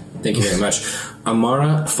mighty. Thank you very much.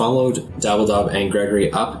 Amara followed Dabbledob and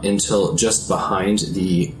Gregory up until just behind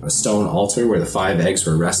the stone altar where the 5 eggs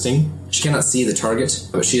were resting. She cannot see the target,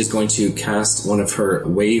 but she is going to cast one of her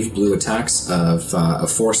wave blue attacks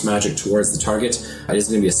of force magic towards the target. It is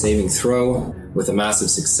going to be a saving throw with a massive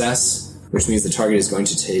success, which means the target is going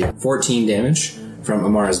to take 14 damage from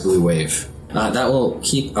Amara's blue wave. That will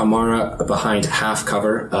keep Amara behind half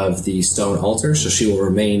cover of the stone altar, so she will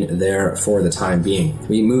remain there for the time being.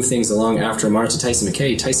 We move things along after Amara to Tyson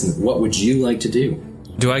McKay. Tyson, what would you like to do?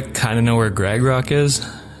 Do I kind of know where Gregrock is?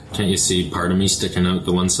 Can't you see part of me sticking out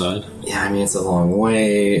the one side? Yeah, I mean, it's a long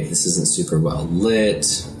way. This isn't super well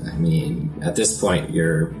lit. I mean, at this point,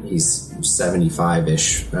 he's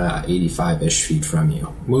 75-ish, 85-ish feet from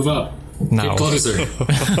you. Move up. No. Get closer.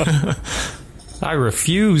 I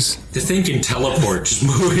refuse. The thing can teleport. Just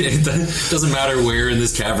move it. It doesn't matter where in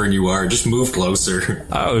this cavern you are. Just move closer.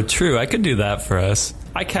 Oh, true. I could do that for us.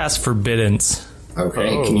 I cast Forbiddance.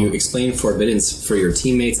 Okay, Can you explain Forbiddance for your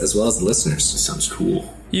teammates as well as the listeners? Sounds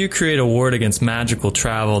cool. You create a ward against magical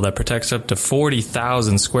travel that protects up to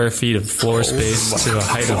 40,000 square feet of floor space to a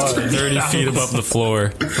height of 30 feet above the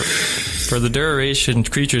floor. For the duration,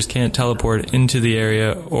 creatures can't teleport into the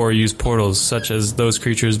area or use portals, such as those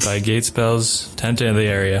creatures by gate spells to enter the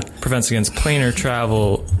area. Prevents against planar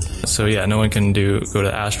travel, so yeah, no one can go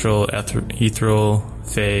to astral, ethereal,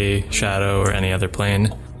 fey, shadow, or any other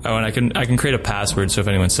plane. Oh, and I can create a password, so if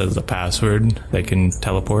anyone says the password, they can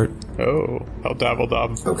teleport. Oh, I'll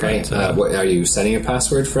Dabbledob. Okay, what are you setting a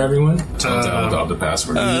password for everyone? Dabbledob the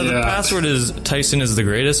password. The password is Tyson is the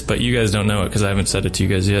greatest, but you guys don't know it because I haven't said it to you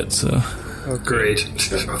guys yet, so... Oh, great.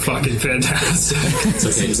 Fucking fantastic. It's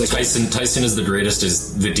okay. Tyson is the greatest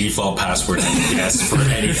is the default password I guess for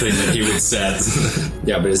anything that he would set.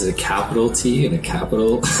 Yeah, but is it a capital T and a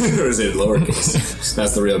capital, or is it lowercase?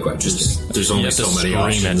 That's the real question. There's only so many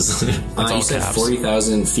options. You said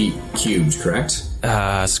 40,000 feet cubed, correct?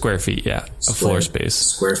 Square feet, yeah. A floor space.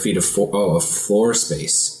 Square feet of a floor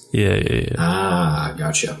space. Yeah. Ah,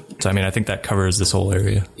 gotcha. So, I mean, I think that covers this whole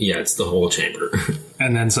area. Yeah, it's the whole chamber.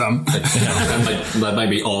 And then some. That might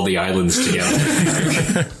be all the islands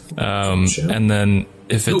together. Sure. And then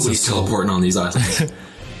if it's... Nobody's teleporting on these islands.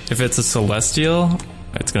 If it's a celestial,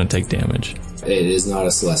 it's going to take damage. It is not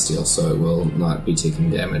a celestial, so it will not be taking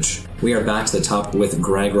damage. We are back to the top with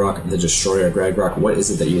Gregrock the Destroyer. Gregrock, what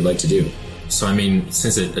is it that you would like to do? So, I mean,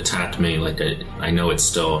 since it attacked me, I know it's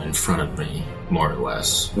still in front of me, more or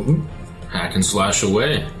less. Mm-hmm. Hack and slash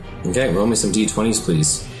away. Okay, roll me some d20s,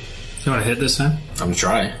 please. You want to hit this time? I'm going to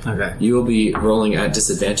try. Okay. You will be rolling at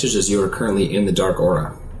disadvantage as you are currently in the Dark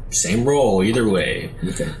Aura. Same roll, either way.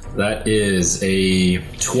 Okay. That is a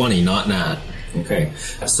 20, not nat. Okay.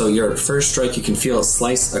 So your first strike, you can feel a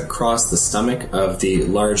slice across the stomach of the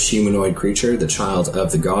large humanoid creature, the child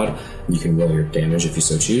of the god. You can roll your damage if you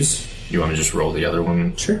so choose. You want to just roll the other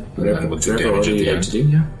one? Sure. Whatever Whatever you like to do,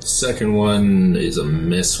 yeah. Second one is a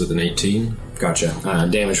miss with an 18. Gotcha.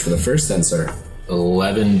 Damage for the first then, sir.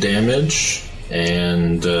 11 damage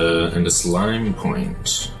and a slime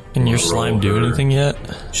point. Can your slime do anything yet?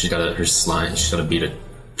 She's got to beat a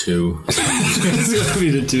 2. It's going to be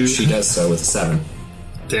the 2. She does so with a 7.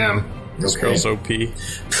 Damn. This girl's OP.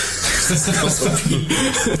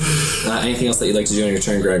 Anything else that you'd like to do on your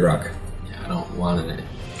turn, Gregrock? Yeah, I don't want it.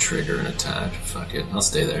 trigger an attack. Fuck it, I'll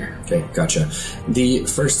stay there. Okay, gotcha. The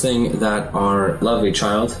first thing that our lovely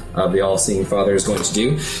child of the All-Seeing Father is going to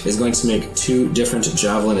do is going to make 2 different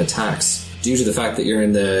javelin attacks. Due to the fact that you're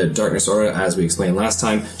in the darkness aura, as we explained last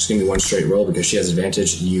time, it's going to be 1 straight roll because she has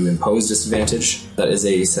advantage. You impose disadvantage. That is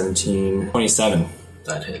a 27.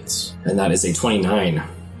 That hits. And that is a 29.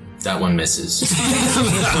 That one misses.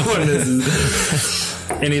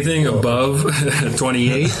 Anything above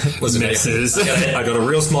 28 misses. I got a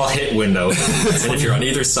real small hit window. And if you're on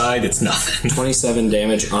either side, it's nothing. 27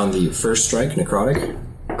 damage on the first strike, necrotic.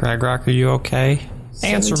 Gragrock, are you okay?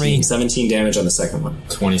 Answer me. 17 damage on the second one.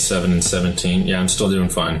 27 and 17. Yeah, I'm still doing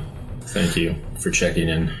fine. Thank you for checking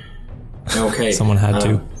in. Okay. Someone had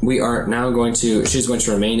to. We are now she's going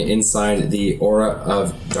to remain inside the aura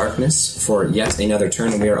of darkness for yet another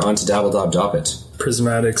turn, and we are on to Dabbledob Doppet.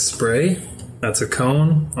 Prismatic spray. That's a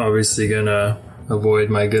cone. Obviously gonna avoid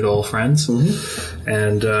my good old friends. Mm-hmm.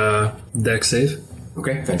 And dex save.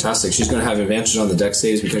 Okay, fantastic. She's going to have advantage on the dex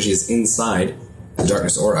saves because she is inside the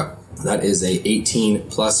darkness aura. That is a 18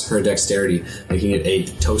 plus her dexterity, making it a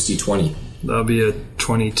toasty 20. That'll be a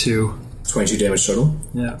 22. 22 damage total.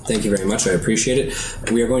 Yeah. Thank you very much. I appreciate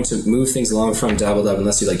it. We are going to move things along from Dabbledob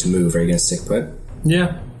unless you'd like to move. Are you going to stick put?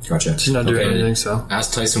 Yeah. Gotcha. She's not doing anything, so.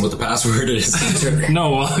 Ask Tyson what the password is.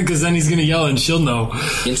 No, because then he's going to yell and she'll know.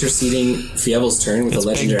 Interceding Fievel's turn with a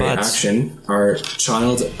legendary action. Our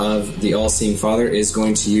child of the All-Seeing Father is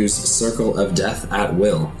going to use Circle of Death at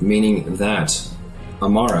will, meaning that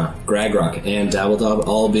Amara, Gragrock, and Dabbledob,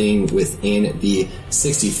 all being within the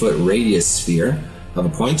 60-foot radius sphere of a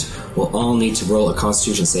point, will all need to roll a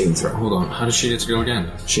Constitution saving throw. Hold on, how does she get to go again?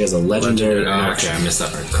 She has a legendary action. Okay, I missed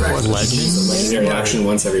that part. Correct. She has a legendary action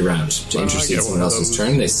once every round to intercede someone else's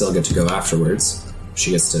turn. They still get to go afterwards.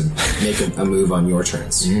 She gets to make a move on your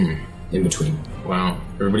turns in between. Wow,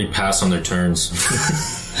 everybody pass on their turns.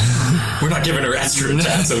 We're not giving her extra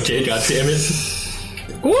attacks, okay? God damn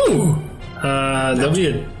it. Ooh! That'll be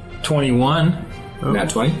a 21. Nat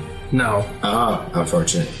 20? No. Ah,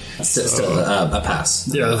 unfortunate. Still a pass.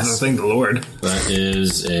 Yeah, thank the Lord. That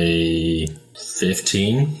is a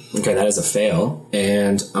 15. Okay, that is a fail.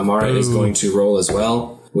 And Amara is going to roll as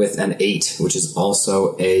well with an 8, which is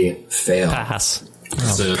also a fail. Pass.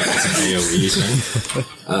 That's an AoE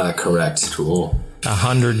thing. Correct. Cool.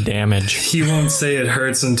 100 damage. He won't say it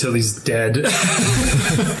hurts until he's dead. I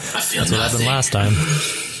feel That's what happened last time.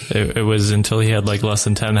 It was until he had like less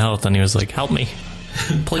than 10 health and he was like, help me.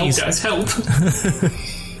 Please. Help, guys, help.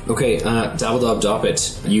 Okay, Dabbledob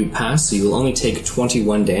Doppet, you pass, so you will only take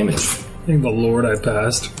 21 damage. Thank the Lord I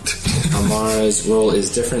passed. Amara's roll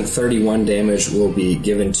is different. 31 damage will be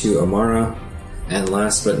given to Amara. And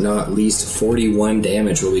last but not least, 41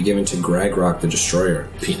 damage will be given to Gragrock the Destroyer.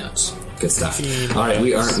 Peanuts. Good stuff. Alright,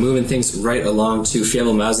 we are moving things right along to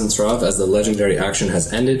Fievel Mazanthrov as the legendary action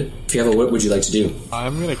has ended. Fievel, what would you like to do?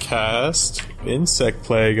 I'm going to cast Insect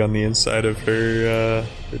Plague on the inside of her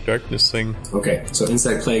darkness thing. Okay, so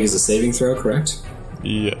Insect Plague is a saving throw, correct?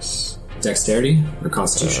 Yes. Dexterity or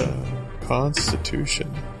Constitution? Constitution.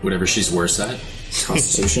 Whatever she's worse at.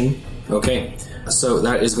 Constitution. Okay, so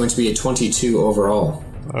that is going to be a 22 overall.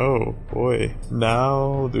 Oh boy.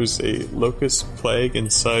 Now there's a locust plague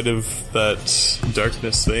inside of that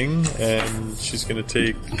darkness thing, and she's gonna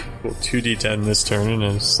take 2d10 this turn, and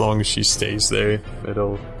as long as she stays there,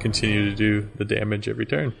 it'll continue to do the damage every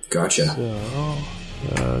turn. Gotcha.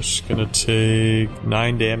 So, she's gonna take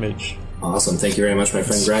 9 damage. Awesome. Thank you very much, my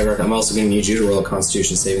friend Gragrock. I'm also going to need you to roll a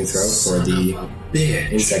Constitution saving throw for the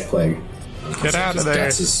Insect Plague. Get out of there.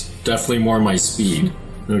 That's definitely more my speed.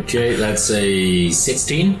 Okay, that's a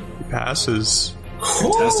 16. Passes.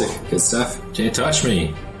 Fantastic. Good stuff. Can't touch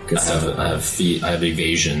me. Good stuff. I have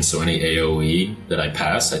evasion, so any AoE that I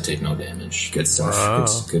pass, I take no damage. Good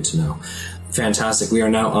stuff. Good to know. Fantastic. We are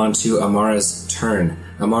now on to Amara's turn.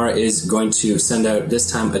 Amara is going to send out,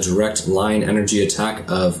 this time, a direct line energy attack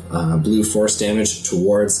of blue force damage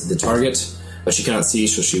towards the target. But she cannot see,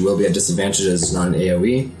 so she will be at disadvantage as it's not an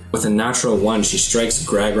AoE. With a natural 1, she strikes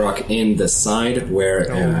Gragrock in the side where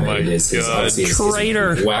it is obviously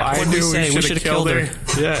Traitor! whack. We should have killed her.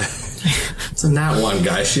 Yeah. It's a nat 1,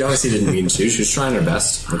 guys. She obviously didn't mean to. She was trying her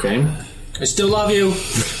best, okay? I still love you.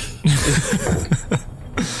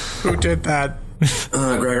 Who did that?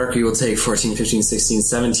 Gragrock, you will take 14, 15, 16,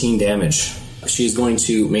 17 damage. She's going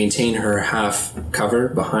to maintain her half cover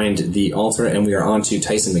behind the altar, and we are on to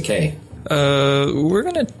Tyson McKay. We're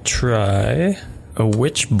gonna try a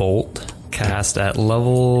Witch Bolt cast at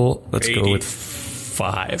level, let's 80. go with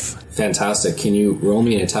 5. Fantastic. Can you roll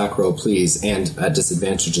me an attack roll, please, and at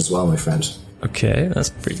disadvantage as well, my friend? Okay, that's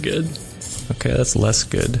pretty good. Okay, that's less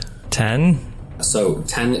good. 10? So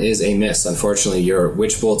 10 is a miss. Unfortunately, your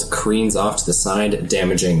Witch Bolt careens off to the side,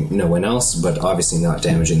 damaging no one else, but obviously not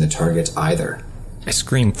damaging the target either. I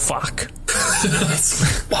scream, fuck.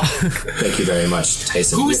 Thank you very much,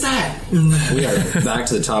 Tyson. Who is that? We are back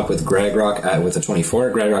to the top with Gregrock with a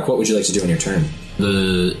 24. Gregrock, what would you like to do on your turn?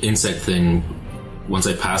 The insect thing, once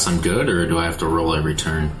I pass, I'm good, or do I have to roll every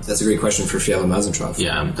turn? That's a great question for Fiala Mazentrov.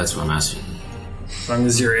 Yeah, that's what I'm asking. As long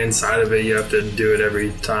as you're inside of it, you have to do it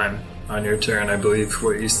every time on your turn. I believe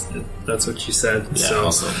that's what you said. Yeah, so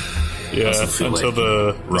also, Yeah, also feel until like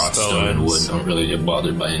the rock, spell stone, and ends. wood don't really get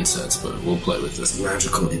bothered by insects, but we'll play with this.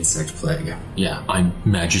 Magical insect plague. Yeah, I'm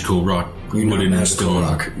magical rock, You're not wood, and magical stone.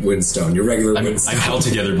 rock, wood and stone. You're regular I'm wood and stone. held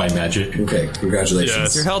together by magic. Okay, congratulations.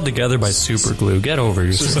 Yes. You're held together by super glue. Get over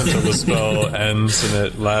Just yourself. until the spell ends and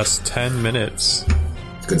it lasts 10 minutes.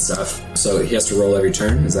 Good stuff. So he has to roll every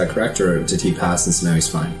turn, is that correct? Or did he pass and so now he's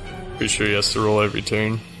fine? Pretty sure he has to roll every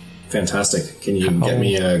turn. Fantastic. Can you get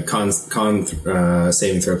me a con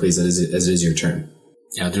saving throw, please, as it is your turn?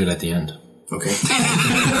 Yeah, I'll do it at the end. Okay.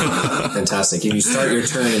 Fantastic. If you start your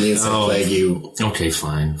turn in the insect plague, you... Okay,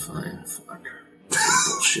 fine. Fuck.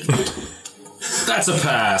 Bullshit. That's a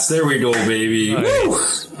pass. There we go, baby. Woo!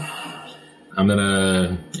 I'm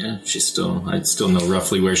gonna... Yeah, I still know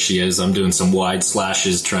roughly where she is. I'm doing some wide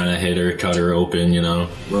slashes, trying to hit her, cut her open, you know.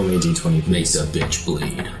 Roll me a d20, Make please. the bitch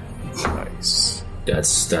bleed. Nice.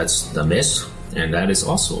 That's the miss, and that is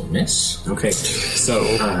also a miss. Okay. So,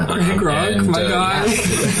 Grog, my guy.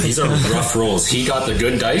 These are rough rolls. He got the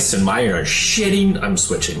good dice, and mine are shitting. I'm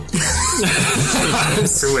switching.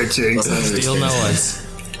 Switching. Steal no ones.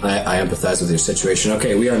 I empathize with your situation.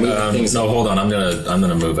 Okay, we are moving things. No, hold on. I'm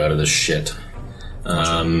gonna move out of this shit.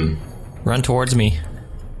 Run towards me.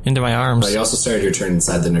 Into my arms. But you also started your turn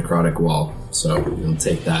inside the necrotic wall, so you'll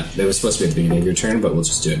take that. It was supposed to be at the beginning of your turn, but we'll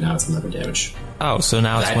just do it now. It's 11 damage. Oh, so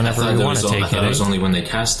now it's whenever we want to take I thought it was it. only when they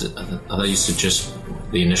cast it. I thought you suggest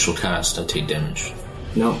the initial cast. I take damage.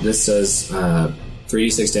 No, this says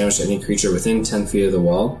 3d6 damage to any creature within 10 feet of the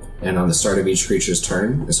wall, and on the start of each creature's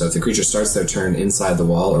turn. So if the creature starts their turn inside the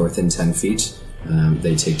wall or within 10 feet,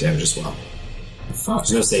 they take damage as well. Fuck.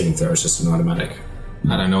 There's no saving throw, it's just an automatic.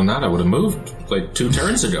 Had I known that, I would have moved like 2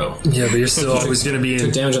 turns ago. Yeah, but you're still always going to be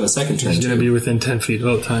Took damage on the second turn. You're going to be within 10 feet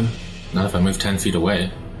all the time. Not if I move 10 feet away.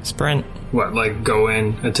 Sprint. What, like go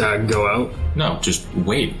in, attack, go out? No, just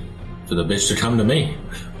wait for the bitch to come to me.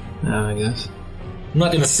 Yeah, I guess. I'm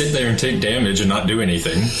not gonna sit there and take damage and not do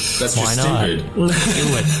anything. That's Why just not? stupid.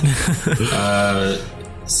 Do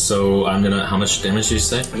it. So I'm gonna. How much damage did you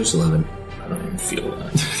say? Just 11. I don't even feel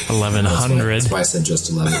that. 1100. That's why I said just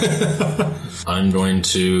 11. I'm going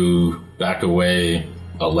to back away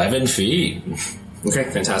 11 feet. Okay,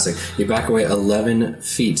 fantastic. You back away 11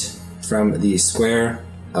 feet from the square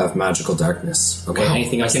of magical darkness. Okay,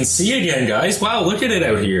 anything I else? can see again, guys. Wow, look at it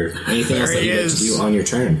out here. Anything else that you'd like to do on your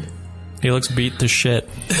turn? He looks beat to shit.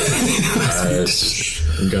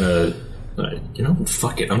 I'm gonna. You know,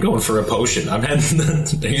 fuck it. I'm going for a potion. I'm having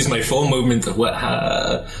to use my full movement. What?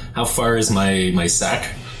 How far is my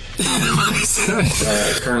sack?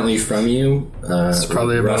 Currently from you, it's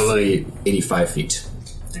probably about, roughly 85 feet.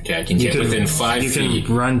 Okay, I can get within 5 You feet.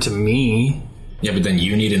 can run to me. Yeah, but then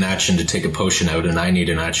you need an action to take a potion out, and I need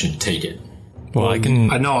an action to take it. Well, I can.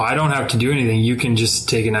 No, I don't have to do anything. You can just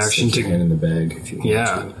take an action Stick your hand to... in the bag if you want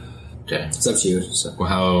Yeah. to. Okay. It's up to you. So.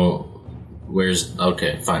 Well, where's...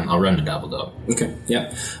 Okay, fine. I'll run to Dabbledub. Okay, yeah.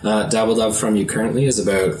 Dabbledub from you currently is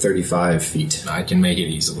about 35 feet. I can make it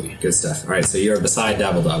easily. Good stuff. Alright, so you're beside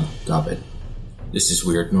Dabbledub. Dobbit. This is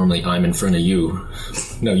weird. Normally I'm in front of you.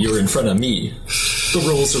 No, you're in front of me. The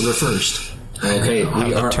roles are reversed. Okay, we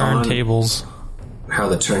The are on... turntables. How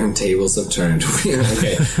the turntables have turned.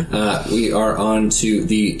 Okay, we are on to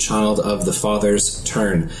the Child of the Father's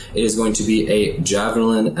turn. It is going to be a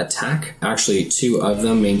javelin attack. Actually, 2 of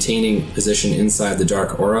them maintaining position inside the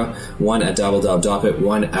dark aura. One at Dabbledob Doppet,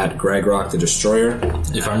 one at Gregrock the Destroyer.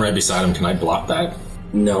 If I'm right beside him, can I block that?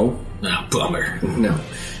 No, Ah, bummer. no.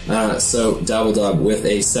 So Dabbledob with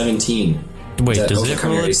a 17. Wait, That does it overcome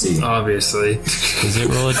roll your a, AC. Obviously. does it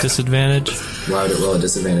roll a disadvantage? Why would it roll a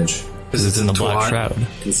disadvantage? Because it's in the black twat. shroud. You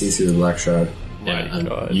can see through the black shroud.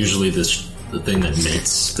 Yeah, usually the thing that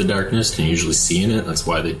makes the darkness can usually see in it. That's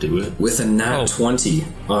why they do it. With a nat 20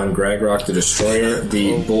 on Gregrock the Destroyer,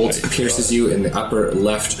 the bolt pierces you in the upper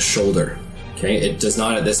left shoulder. Okay, it does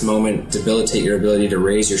not at this moment debilitate your ability to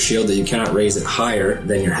raise your shield, that you cannot raise it higher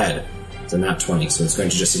than your head. It's a nat 20, so it's going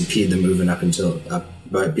to just impede the movement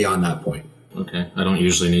but beyond that point. Okay. I don't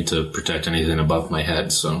usually need to protect anything above my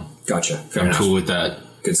head, so Gotcha. Fair I'm enough. cool with that.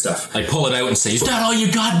 Good stuff. I pull it out and say, "Is that all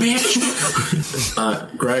you got, bitch?"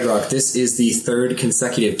 Gragrock, this is the third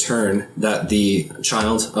consecutive turn that the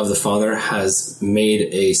child of the father has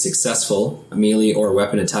made a successful melee or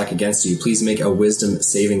weapon attack against you. Please make a wisdom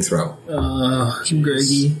saving throw.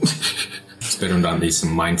 Greggy. It's better not be some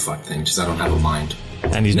mindfuck thing, because I don't have a mind.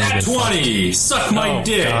 And he's not Nat good. 20! Suck my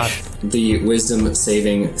dick! God. The wisdom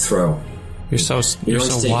saving throw. You're so You're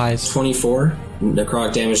going to take wise. 24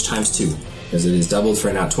 necrotic damage times 2, because it is doubled for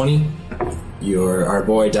a nat 20. Our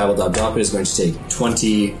boy Dabble Dab Dop is going to take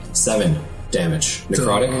 27 damage.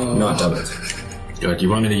 Necrotic, not doubled. Do you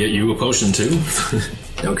want me to get you a potion too?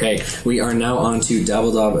 Okay, we are now on to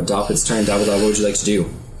Dabble Dab Doppet's turn. Dabble Dab, what would you like to do?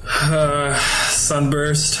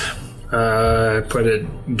 Sunburst. I put it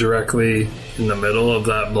directly in the middle of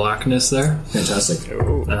that blackness there. Fantastic.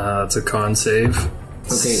 It's a con save.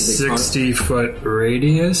 Okay, the 60-foot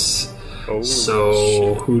radius.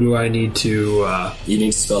 So who do I need to... You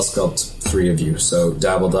need to spell sculpt 3 of you. So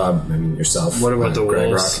Dabble Dab, I mean yourself. What about the Greg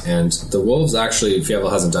wolves? Rock. And the wolves, actually,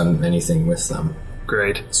 Fievel hasn't done anything with them.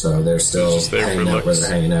 Great. So they're still just there hanging for out where looks.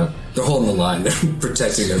 they're hanging out. They're holding the line. They're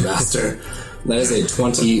protecting their master. That is a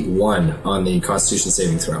 21 on the Constitution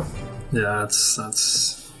saving throw. Yeah, that's...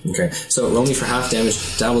 Okay, so roll me for half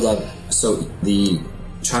damage. Dabbled up. So the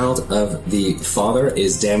child of the father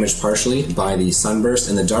is damaged partially by the sunburst,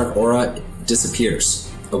 and the dark aura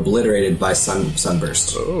disappears, obliterated by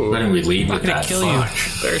sunburst. Why don't we lead with gonna that? kill you. Fuck.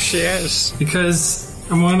 There she is. Because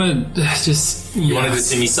I want to just... You wanted to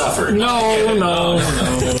see me suffer. No,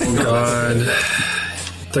 God.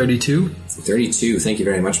 32? 32. Thank you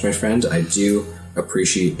very much, my friend. I do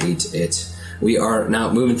appreciate it. We are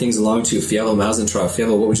now moving things along to Fievel Mausentroff.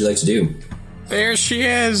 Fievel, what would you like to do? There she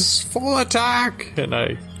is. Full attack. And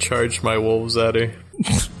I charge my wolves at her.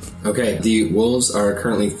 Okay, the wolves are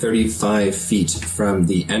currently 35 feet from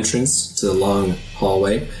the entrance to the long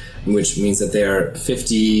hallway, which means that they are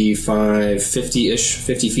 50 feet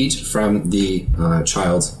from the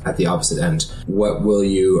child at the opposite end. Are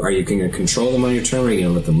you going to control them on your turn, or are you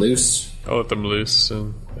going to let them loose? I'll let them loose,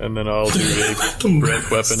 and then I'll do a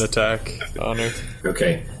rent weapon attack on her.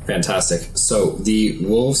 Okay, fantastic. So the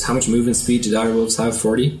wolves, how much movement speed do dire wolves have?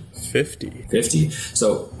 40? 50. 50.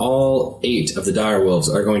 So all 8 of the dire wolves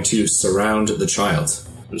are going to surround the child.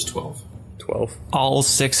 There's 12. 12. All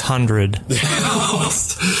 600.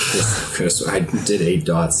 Chris, I did 8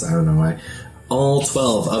 dots, I don't know why. All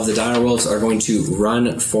 12 of the dire wolves are going to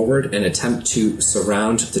run forward and attempt to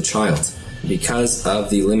surround the child. Because of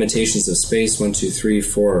the limitations of space, 1, 2, 3,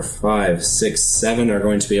 4, 5, 6, 7 are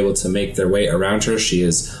going to be able to make their way around her. She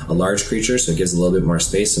is a large creature, so it gives a little bit more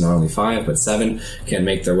space, so not only 5, but 7 can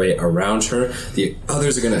make their way around her. The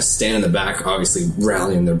others are going to stand in the back, obviously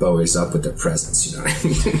rallying their bowies up with their presence, you know what I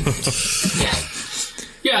mean?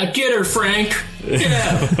 Yeah, get her, Frank.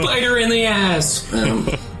 Yeah, bite her in the ass.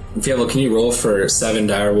 Fievel, can you roll for 7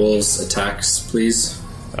 dire wolves attacks, please?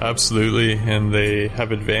 Absolutely, and they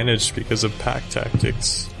have advantage because of pack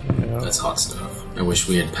tactics. Yeah. That's hot stuff. I wish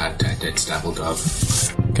we had pack tactics, Dabble Dub.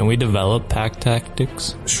 Can we develop pack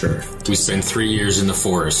tactics? Sure. We spent 3 years in the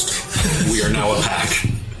forest. We are now a pack.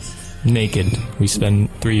 Naked. We spend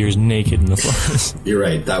 3 years naked in the forest. You're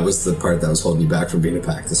right. That was the part that was holding you back from being a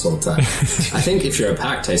pack this whole time. I think if you're a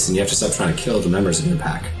pack, Tyson, you have to stop trying to kill the members of your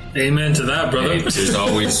pack. Amen to that, brother. Hey, there's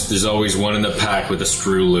always one in the pack with a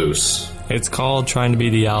screw loose. It's called trying to be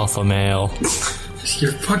the alpha male.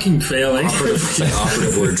 You're fucking failing.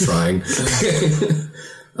 Operative word trying.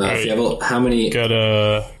 Fievel, how many... Got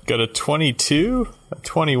a 22, a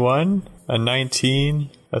 21, a 19,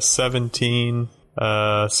 a 17,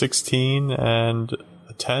 a 16, and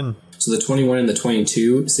a 10. So the 21 and the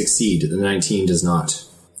 22 succeed. The 19 does not.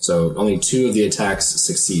 So only 2 of the attacks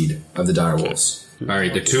succeed of the dire wolves. All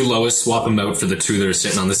right, the 2 lowest, swap them out for the 2 that are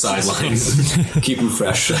sitting on the sidelines. Keep them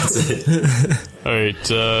fresh. That's it. Alright,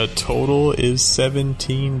 total is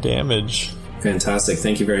 17 damage. Fantastic.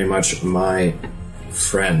 Thank you very much, my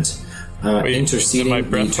friend. Interceding my the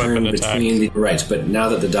breath turn weapon between the... Right, but now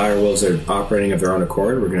that the dire wolves are operating of their own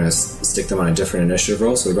accord, we're going to stick them on a different initiative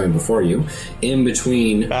roll, so they're going before you. In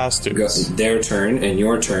between Bastards. their turn and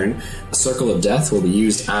your turn, a circle of death will be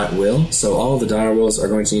used at will, so all of the dire wolves are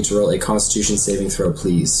going to need to roll a constitution saving throw,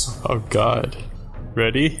 please. Oh god.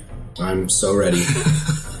 Ready? I'm so ready.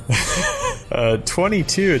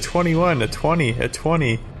 22, a 21, a 20, a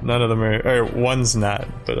 20. None of them are... Or one's not,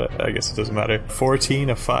 but I guess it doesn't matter. 14,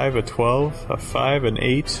 a 5, a 12, a 5, an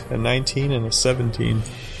 8, a 19, and a 17.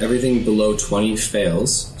 Everything below 20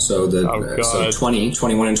 fails, so so 20,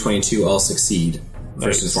 21, and 22 all succeed,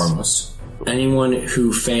 first and Nice. foremost. Anyone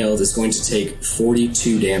who failed is going to take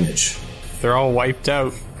 42 damage. They're all wiped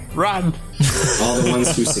out. Run! All the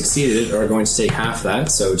ones who succeeded are going to take half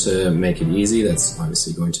that, so to make it easy, that's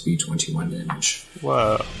obviously going to be 21 damage.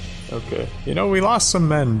 Wow. Okay. We lost some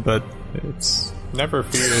men, but it's never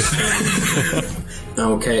feared.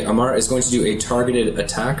 Okay, Amar is going to do a targeted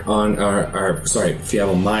attack on sorry,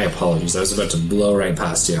 Fievel, my apologies. I was about to blow right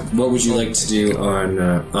past you. What would you like to do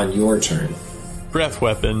on your turn? Breath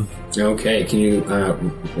weapon. Okay, can you,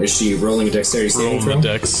 is she rolling a dexterity saving throw? Roll the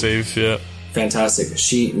dex save, yeah. Fantastic.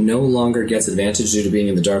 She no longer gets advantage due to being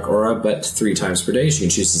in the dark aura, but 3 times per day she can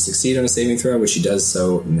choose to succeed on a saving throw, which she does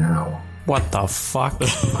so now. What the fuck?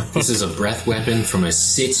 This is a breath weapon from a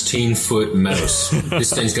 16-foot mouse.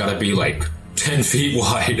 This thing's gotta be like 10 feet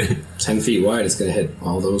wide. 10 feet wide, it's going to hit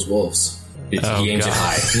all those wolves. He aims it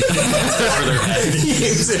high. He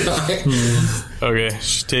aims it high. Okay,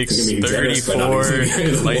 she takes It's gonna be generous, but not exactly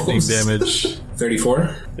 34 the lightning wolves. damage.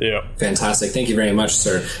 34? Yeah. Fantastic. Thank you very much,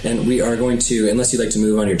 sir. And we are going to, unless you'd like to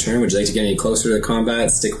move on your turn, would you like to get any closer to the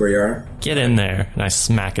combat? Stick where you are? Get in there, and I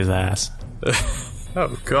smack his ass.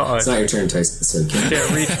 Oh god. It's not your turn, Tyson. So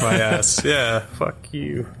Can't reach my ass. Yeah, fuck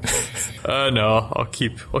you. No, I'll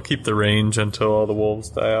keep the range until all the wolves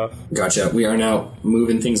die off. Gotcha. We are now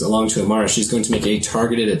moving things along to Amara. She's going to make a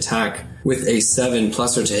targeted attack with a 7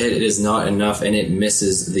 plus her to hit. It is not enough, and it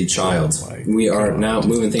misses the child. We are now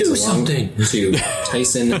moving things along to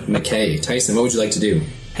Tyson McKay. Tyson, what would you like to do?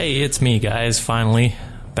 Hey, it's me, guys. Finally,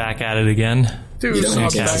 back at it again. Dude, You don't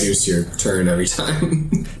have to Okay. introduce your turn every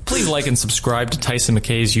time. Please like and subscribe to Tyson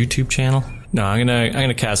McKay's YouTube channel. No, I'm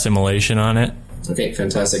gonna cast Immolation on it. Okay,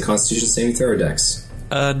 fantastic. Constitution saving throw or dex?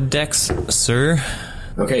 Dex, sir.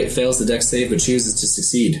 Okay, it fails the dex save but chooses to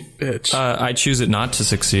succeed. bitch. I choose it not to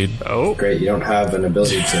succeed. Oh, Great, you don't have an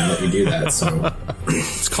ability to let you do that, so...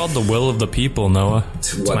 It's called the will of the people, Noah.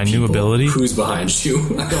 It's What my new people? ability. Who's behind you?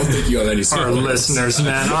 I don't think you have any Our support. listeners,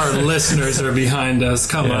 man. Our listeners are behind us.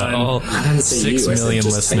 Come on. All didn't say 6 you, I said million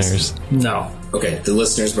just listeners. No. Okay, the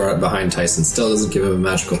listeners behind Tyson still doesn't give him a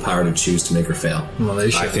magical power to choose to make her fail. Well, they I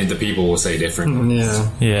should. think the people will say different. Yeah.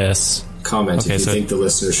 Yes. Comment Okay, if you so- think the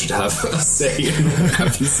listeners should have a say in what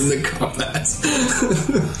happens in the combat.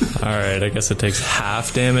 Alright, I guess it takes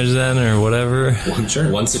half damage then, or whatever.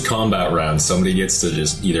 Sure. Once a combat round, somebody gets to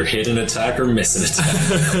just either hit an attack or miss an attack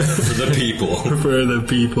for the people. For the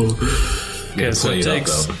people. Okay, so play it it up,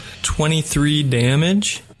 takes though. 23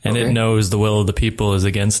 damage, and it Okay. knows the will of the people is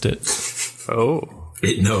against it. oh.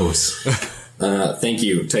 It knows. Thank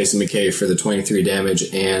you, Tyson McKay, for the 23 damage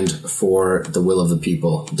and for the will of the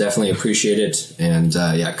people. Definitely appreciate it. And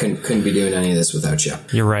yeah, couldn't be doing any of this without you.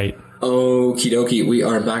 You're right. Okie dokie, we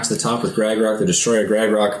are back to the top with Gragrock, the Destroyer.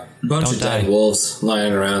 Gragrock, bunch Don't of dead die. wolves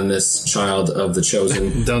lying around this child of the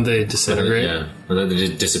Chosen. Don't they disintegrate? Yeah. But they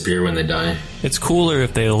disappear when they die. It's cooler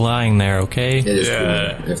if they're lying there, okay? It is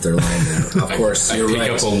Yeah. cool if they're lying there. Of course, I you're pick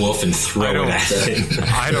right. up a wolf and throw it at it.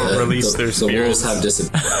 I don't release their The wolves spirits. have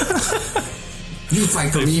disappeared. You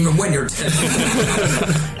fight for me even when you're dead.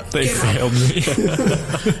 They failed me.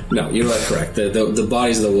 No, you are correct. The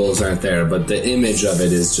bodies of the wolves aren't there, but the image of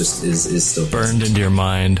it is just is still Burned into your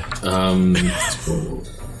mind. Um,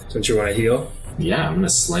 Don't you want to heal? Yeah, I'm gonna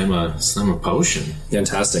slam a potion.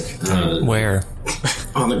 fantastic. Where?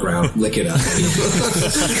 On the ground, lick it up.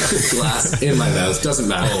 Glass in my mouth. Doesn't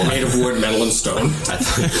matter. Made of wood, metal, and stone.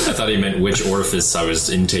 I thought he meant which orifice I was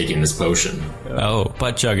intaking this potion. Oh,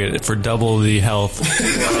 butt chug it for double the health.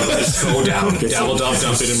 Just go down. Double dump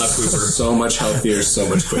it in my pooper. So much healthier, so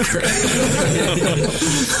much quicker.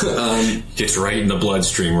 Gets right in the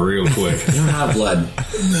bloodstream real quick. You don't have blood.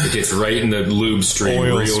 It gets right in the lube stream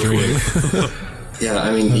Oil real stream. quick. Yeah,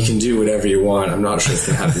 I mean, you can do whatever you want. I'm not sure it's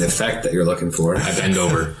going to have the effect that you're looking for. I bend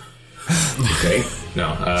over. Okay.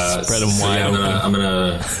 No. Spread 'em wide yeah, open. I'm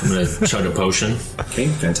gonna chug a potion. Okay,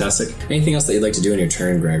 fantastic. Anything else that you'd like to do in your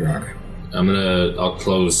turn, Gragrock? I'll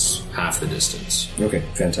close half the distance. Okay,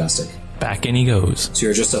 fantastic. Back in he goes. So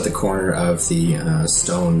you're just at the corner of the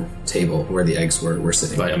stone table where the eggs were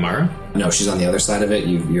sitting. By Amara? No, she's on the other side of it.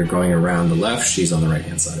 You're going around the left. She's on the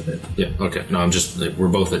right-hand side of it. Yeah, okay. No, we're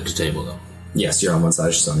both at the table though. Yes, you're on one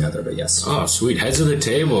side. She's on the other, but yes. Oh, sweet. Heads of the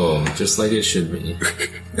table. Just like it should be.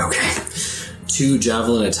 Okay. 2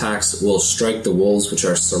 javelin attacks will strike the wolves which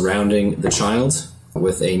are surrounding the child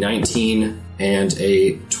with a 19 and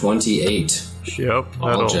a 28. Yep,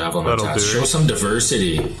 All javelin that'll attacks. do. Show some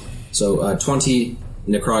diversity. So 20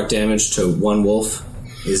 necrotic damage to one wolf.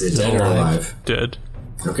 Is it dead or alive? Dead.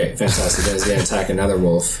 Okay, fantastic. That is going to attack another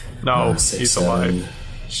wolf. No, 6, he's 7. alive.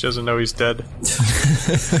 She doesn't know he's dead.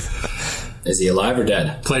 Is he alive or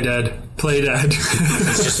dead? Play dead. Play dead.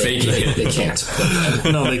 He's just faking it. They can't.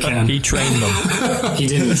 No, they can. He trained them. He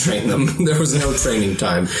didn't train them. There was no training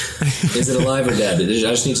time. Is it alive or dead? I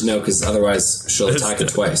just need to know because otherwise she'll attack it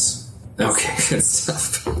twice. Okay, good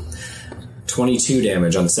stuff. 22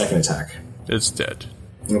 damage on the second attack. It's dead.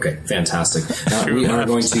 Okay, fantastic. Now we are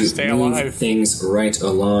going to move things right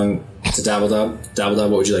along to Dabbledub. Dabbledub,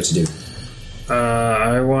 what would you like to do?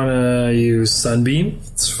 I want to use Sunbeam.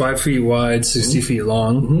 It's 5 feet wide, 60 feet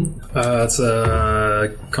long. It's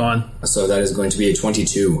a con. So that is going to be a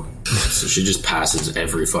 22. So she just passes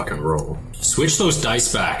every fucking roll. Switch those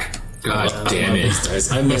dice back. God damn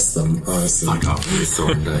it. I miss them, honestly. Fuck off with your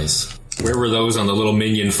thorn dice. Where were those on the little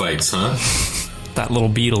minion fights, huh? That little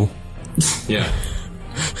beetle. Yeah.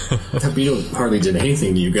 That beetle hardly did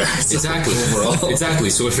anything to you guys. Exactly. Overall. Exactly.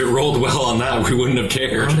 So if it rolled well on that, we wouldn't have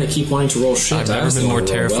cared. Why do they keep wanting to roll shit? I've never been more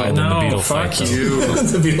terrified than the beetle fuck fight. though. you.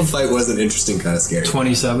 The beetle fight was an interesting kind of scary.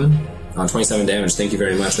 27. 27 damage. Thank you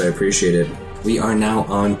very much. I appreciate it. We are now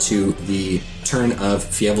on to the turn of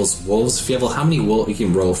Fievel's wolves. Fievel, how many wolves you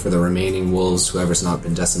can roll for the remaining wolves, whoever's not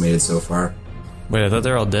been decimated so far? Wait, I thought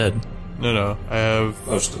they're all dead. No. I have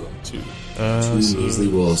Most of them. 2. Two measly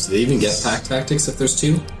wolves. Do they even get pack tactics if there's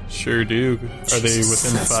 2? Sure do. Are they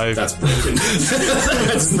within 5? That's broken.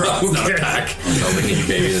 That's broken. That's all we need,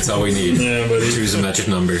 baby. That's all we need. Yeah, buddy. Choose a magic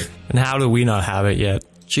number. And how do we not have it yet?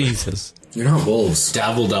 Jesus. You're not wolves.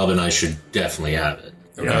 Dabbledub and I should definitely have it.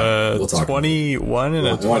 We'll talk. 21 and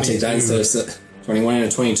a I want to take that 22. instead of 21 and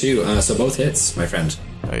a 22. So both hits, my friend.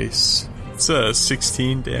 Nice. It's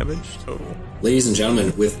 16 damage total. Ladies and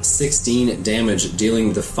gentlemen, with 16 damage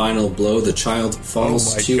dealing the final blow, the child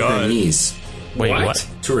falls Oh my to her God. knees. Wait, what?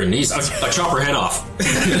 To her knees. I chop her head off.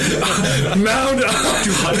 Mount up!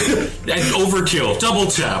 Overkill. Double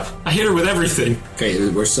tap. I hit her with everything. Okay,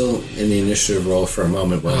 we're still in the initiative roll for a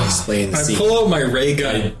moment while I explain the I scene. pull out my ray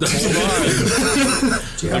gun. Do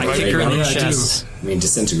you have a Kick ray her in gun? the I do. chest. I mean,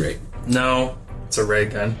 disintegrate. No, it's a ray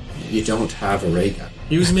gun. You don't have a ray gun.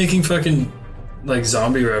 He was making fucking like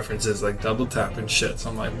zombie references, like double tap and shit. So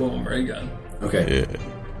I'm like, boom, ray gun. Okay. Yeah.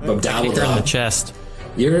 But Kick her in the Dabbledub, chest.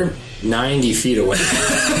 you're 90 feet away. You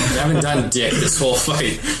haven't done dick this whole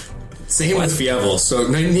fight. Same with Fievel, so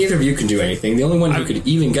neither of you can do anything. The only one who could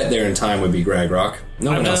even get there in time would be Greg Rock.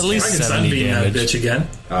 No one done else at can. least I can 70 sunbeam that damage. bitch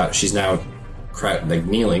again. She's now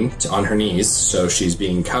kneeling on her knees, so she's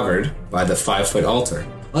being covered by the 5-foot altar.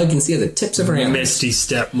 All you can see are the tips of her hands. Misty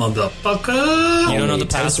step, motherfucker. You don't know Only the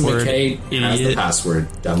Tyson password, McKay has the idiot.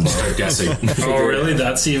 password down below. Guessing. Oh, really?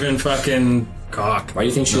 That's even fucking cock. Why do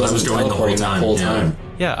you think she No, I wasn't was going the whole teleporting that time, whole yeah. time?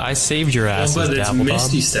 Yeah, I saved your asses, But it's Dabbledob.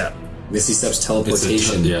 Misty step. Misty Step's It's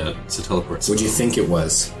teleportation. it's a teleport. What'd you think it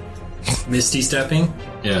was? Misty stepping.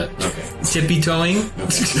 Yeah. Okay. Tippy toeing.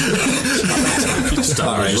 Stop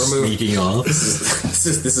Alright, we're moving. sneaking off. This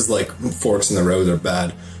is like forks in the road are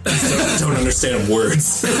bad. Don't understand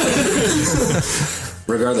words.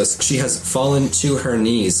 Regardless, she has fallen to her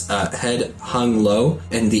knees, head hung low,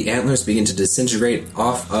 and the antlers begin to disintegrate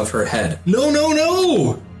off of her head.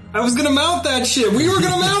 No. I was gonna mount that shit. We were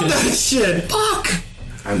gonna mount that shit. Fuck.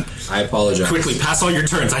 I apologize. Quickly, pass all your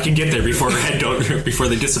turns. I can get there before before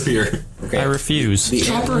they disappear. Okay. I refuse. The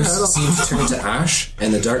antlers seem to turn to ash,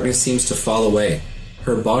 and the darkness seems to fall away.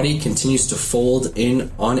 Her body continues to fold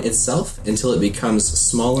in on itself until it becomes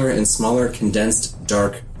smaller and smaller, condensed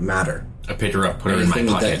dark matter. I pick her up, put her in my Anything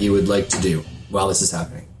that pocket. you would like to do while this is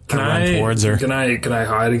happening? Can I run towards her. Can I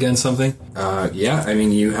hide against something? Yeah, I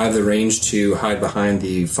mean, you have the range to hide behind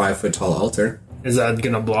the 5-foot tall altar. Is that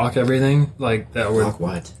gonna block everything? Like that would Block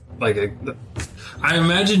what? like I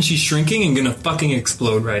imagine she's shrinking and gonna fucking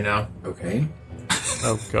explode right now. Okay.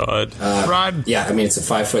 Oh god. Rod. Yeah, I mean, it's a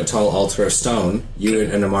 5-foot tall altar of stone. You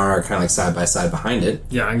and Amara are kind of like side by side behind it.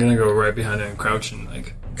 Yeah, I'm gonna go right behind it and crouch and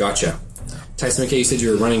like. Gotcha. Tyson McKay, you said you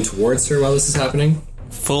were running towards her while this is happening?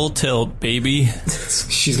 Full tilt, baby.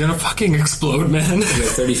 She's gonna fucking explode, man. You have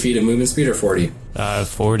 30 feet of movement speed or 40?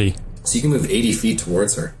 40. So you can move 80 feet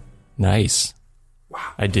towards her. Nice.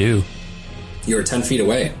 Wow. I do. You are 10 feet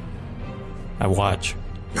away. I watch.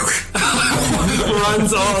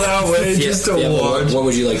 Runs all that way just to Yeah, but watch. what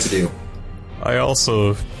would you like to do? I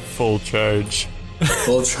also full charge.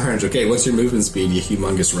 Full charge. Okay, what's your movement speed, you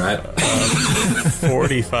humongous rat?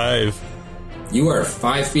 45. You are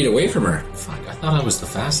 5 feet away from her. Fuck, I thought I was the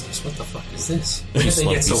fastest. What the fuck is this? When did they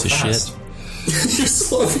slow get so piece of fast? shit. You're a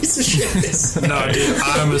slow piece of shit. No, dude,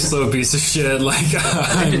 I'm a slow piece of shit. Like,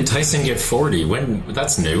 When did Tyson get 40? When?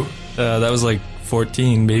 That's new. That was like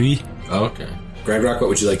 14, baby. Oh, okay. Greg Rock, what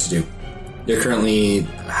would you like to do? You're currently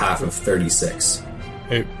half of 36.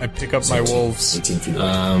 I pick up my wolves. 18 feet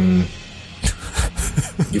away.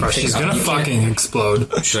 She's gonna fucking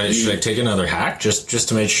explode. Should I take another hack just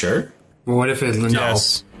to make sure? Well, what if it? No,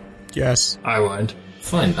 Yes. I would.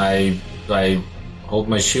 Fine. I hold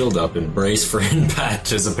my shield up and brace for impact,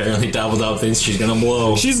 because apparently Dabbledob thinks she's gonna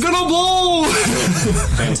blow. She's gonna blow.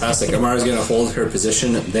 Fantastic. Amara's going to hold her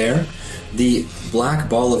position there. The black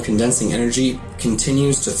ball of condensing energy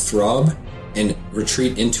continues to throb and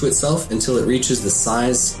retreat into itself until it reaches the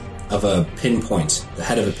size of a pinpoint, the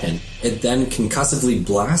head of a pin. It then concussively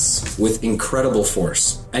blasts with incredible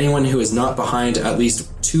force. Anyone who is not behind at least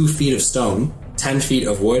 2 feet of stone, 10 feet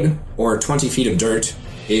of wood, or 20 feet of dirt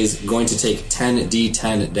is going to take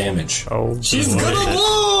 10d10 damage. Oh, She's gonna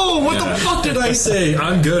blow. What the fuck did I say?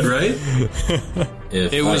 I'm good, right?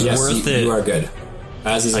 It was Yes, worth it. you are good.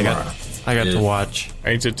 As is Amara. I got to watch.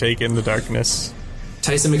 I need to take in the darkness.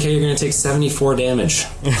 Tyson McKay, you're going to take 74 damage.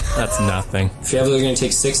 That's nothing. Fievel, you're going to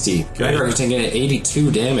take 60. Gregor, you're taking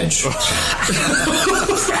 82 damage.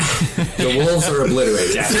 The wolves are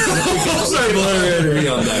obliterated. Agree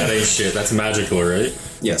on that. That ain't shit. That's magical, right?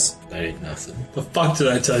 Yes. That ain't nothing. The fuck did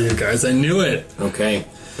I tell you guys? I knew it. Okay.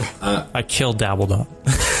 I killed Dabbledob.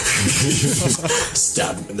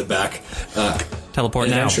 Stab him in the back. Teleport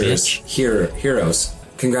now, Adventurers, bitch. heroes.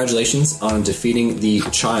 Congratulations on defeating the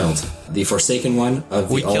child, the Forsaken One of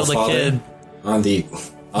the We killed a All-Father, kid. on the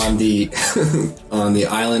on the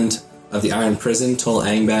island of the Iron Prison, Tol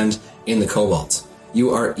Angband in the Cobalt.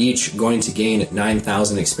 You are each going to gain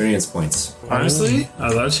 9,000 experience points. Honestly,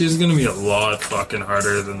 I thought she was gonna be a lot fucking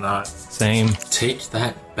harder than that. Same. Take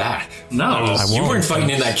that back. No, You weren't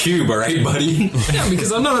fighting in that cube, alright, buddy? yeah,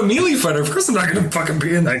 because I'm not a melee fighter. Of course, I'm not gonna fucking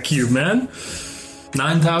be in that cube, man.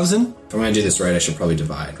 9,000. If I'm going to do this right, I should probably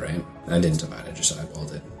divide, right? I didn't divide, I just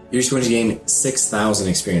eyeballed it. You're just going to gain 6,000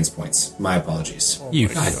 experience points. My apologies. You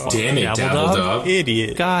God damn it, Dabbledob. Dabbledob.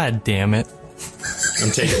 Idiot. God damn it. I'm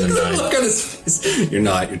taking the 9. Look at his face. You're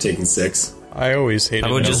not, you're taking 6. I always hated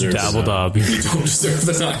I would just deserves Dabbledob. You don't deserve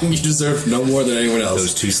the 9. You deserve no more than anyone else.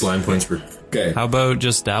 Those 2 slime points were... Okay. How about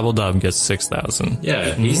just Dabbledob gets 6,000?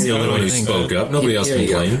 Yeah, he's the only one who spoke up. Nobody else Here you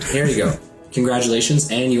go. complained. Here you go. Congratulations,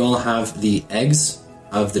 and you all have the eggs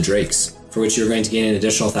of the drakes, for which you're going to gain an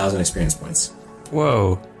additional 1,000 experience points.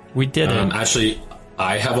 Whoa. We did it. Actually,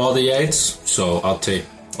 I have all the eggs, so I'll take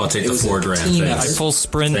the was 4 a grand. team Thanks. I full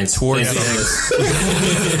sprint Thanks. towards Thanks. the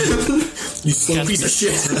eggs. You slow piece of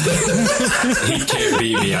shit. He can't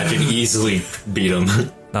beat me. I can easily beat him.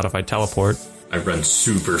 Not if I teleport. I run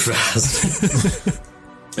super fast.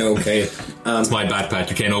 Okay. It's my backpack.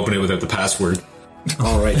 You can't open it without the password.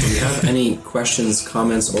 All right. Do you have any questions,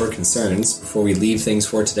 comments, or concerns before we leave things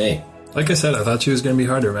for today? Like I said, I thought she was gonna be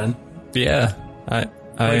harder, man. Yeah. I'm,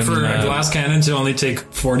 For a glass cannon to only take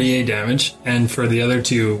 48 damage, and for the other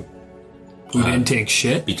two who didn't take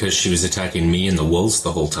shit. Because she was attacking me and the wolves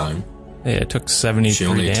the whole time. yeah, it took 73 She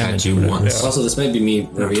only damage. attacked you once. Also, this might be me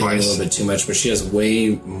revealing a twice. little bit too much, but she has way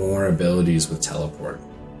more abilities with teleport.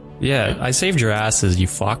 Yeah, I saved your asses, you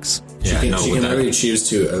fucks. Yeah, She no, can with that. literally choose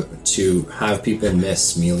to have people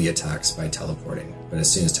miss melee attacks by teleporting. But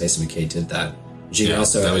as soon as Tyson McKay did that, she can Yeah,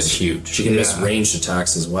 also that was huge. She can miss ranged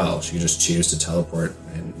attacks as well. She can just choose to teleport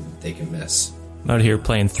and they can miss. I'm out here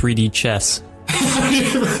playing 3D chess.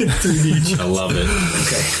 I love it.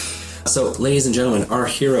 Okay. So, ladies and gentlemen, our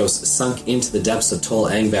heroes sunk into the depths of Tol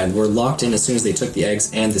Angband, were locked in as soon as they took the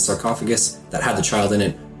eggs, and the sarcophagus that had the child in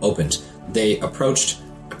it opened. They approached,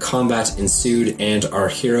 combat ensued, and our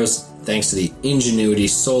heroes, thanks to the ingenuity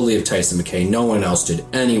solely of Tyson McKay, no one else did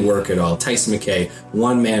any work at all. Tyson McKay,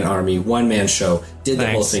 one-man army, one-man show, did the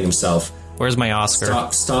whole Thanks. thing himself. Where's my Oscar?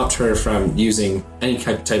 Stopped her from using any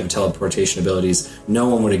type of teleportation abilities. No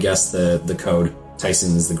one would have guessed the code.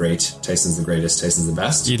 Tyson is the great. Tyson's the greatest. Tyson's the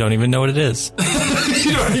best. You don't even know what it is.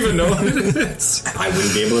 You don't even know what it is. I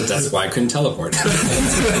wouldn't be able to. That's why I couldn't teleport.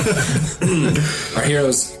 Our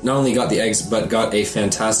heroes not only got the eggs, but got a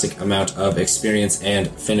fantastic amount of experience and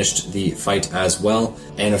finished the fight as well.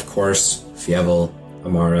 And of course, Fievel,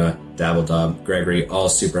 Amara, Dabbledob, Gregory, all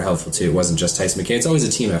super helpful too. It wasn't just Tyson McKay. It's always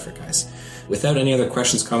a team effort, guys. Without any other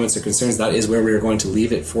questions, comments, or concerns, that is where we are going to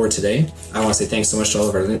leave it for today. I want to say thanks so much to all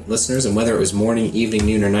of our listeners, and whether it was morning, evening,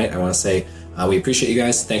 noon, or night, I want to say we appreciate you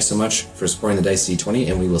guys. Thanks so much for supporting the Dice D20,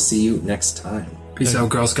 and we will see you next time. Peace out,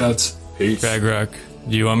 Girl Scouts. Ragnarok,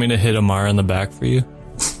 do you want me to hit Amara in the back for you?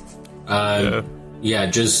 Yeah,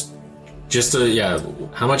 just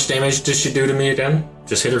how much damage did she do to me again?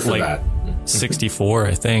 Just hit her for Like that. 64,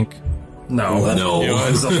 I think. No. No. It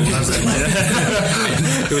was 11.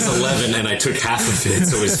 It was 11 and I took half of it,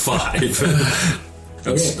 so it was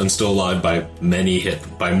 5. I'm still alive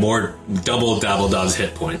by more double Dabbledob's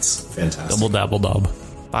hit points. Fantastic. Double dabble dob.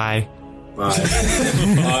 Bye. Bye.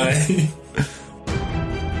 Bye.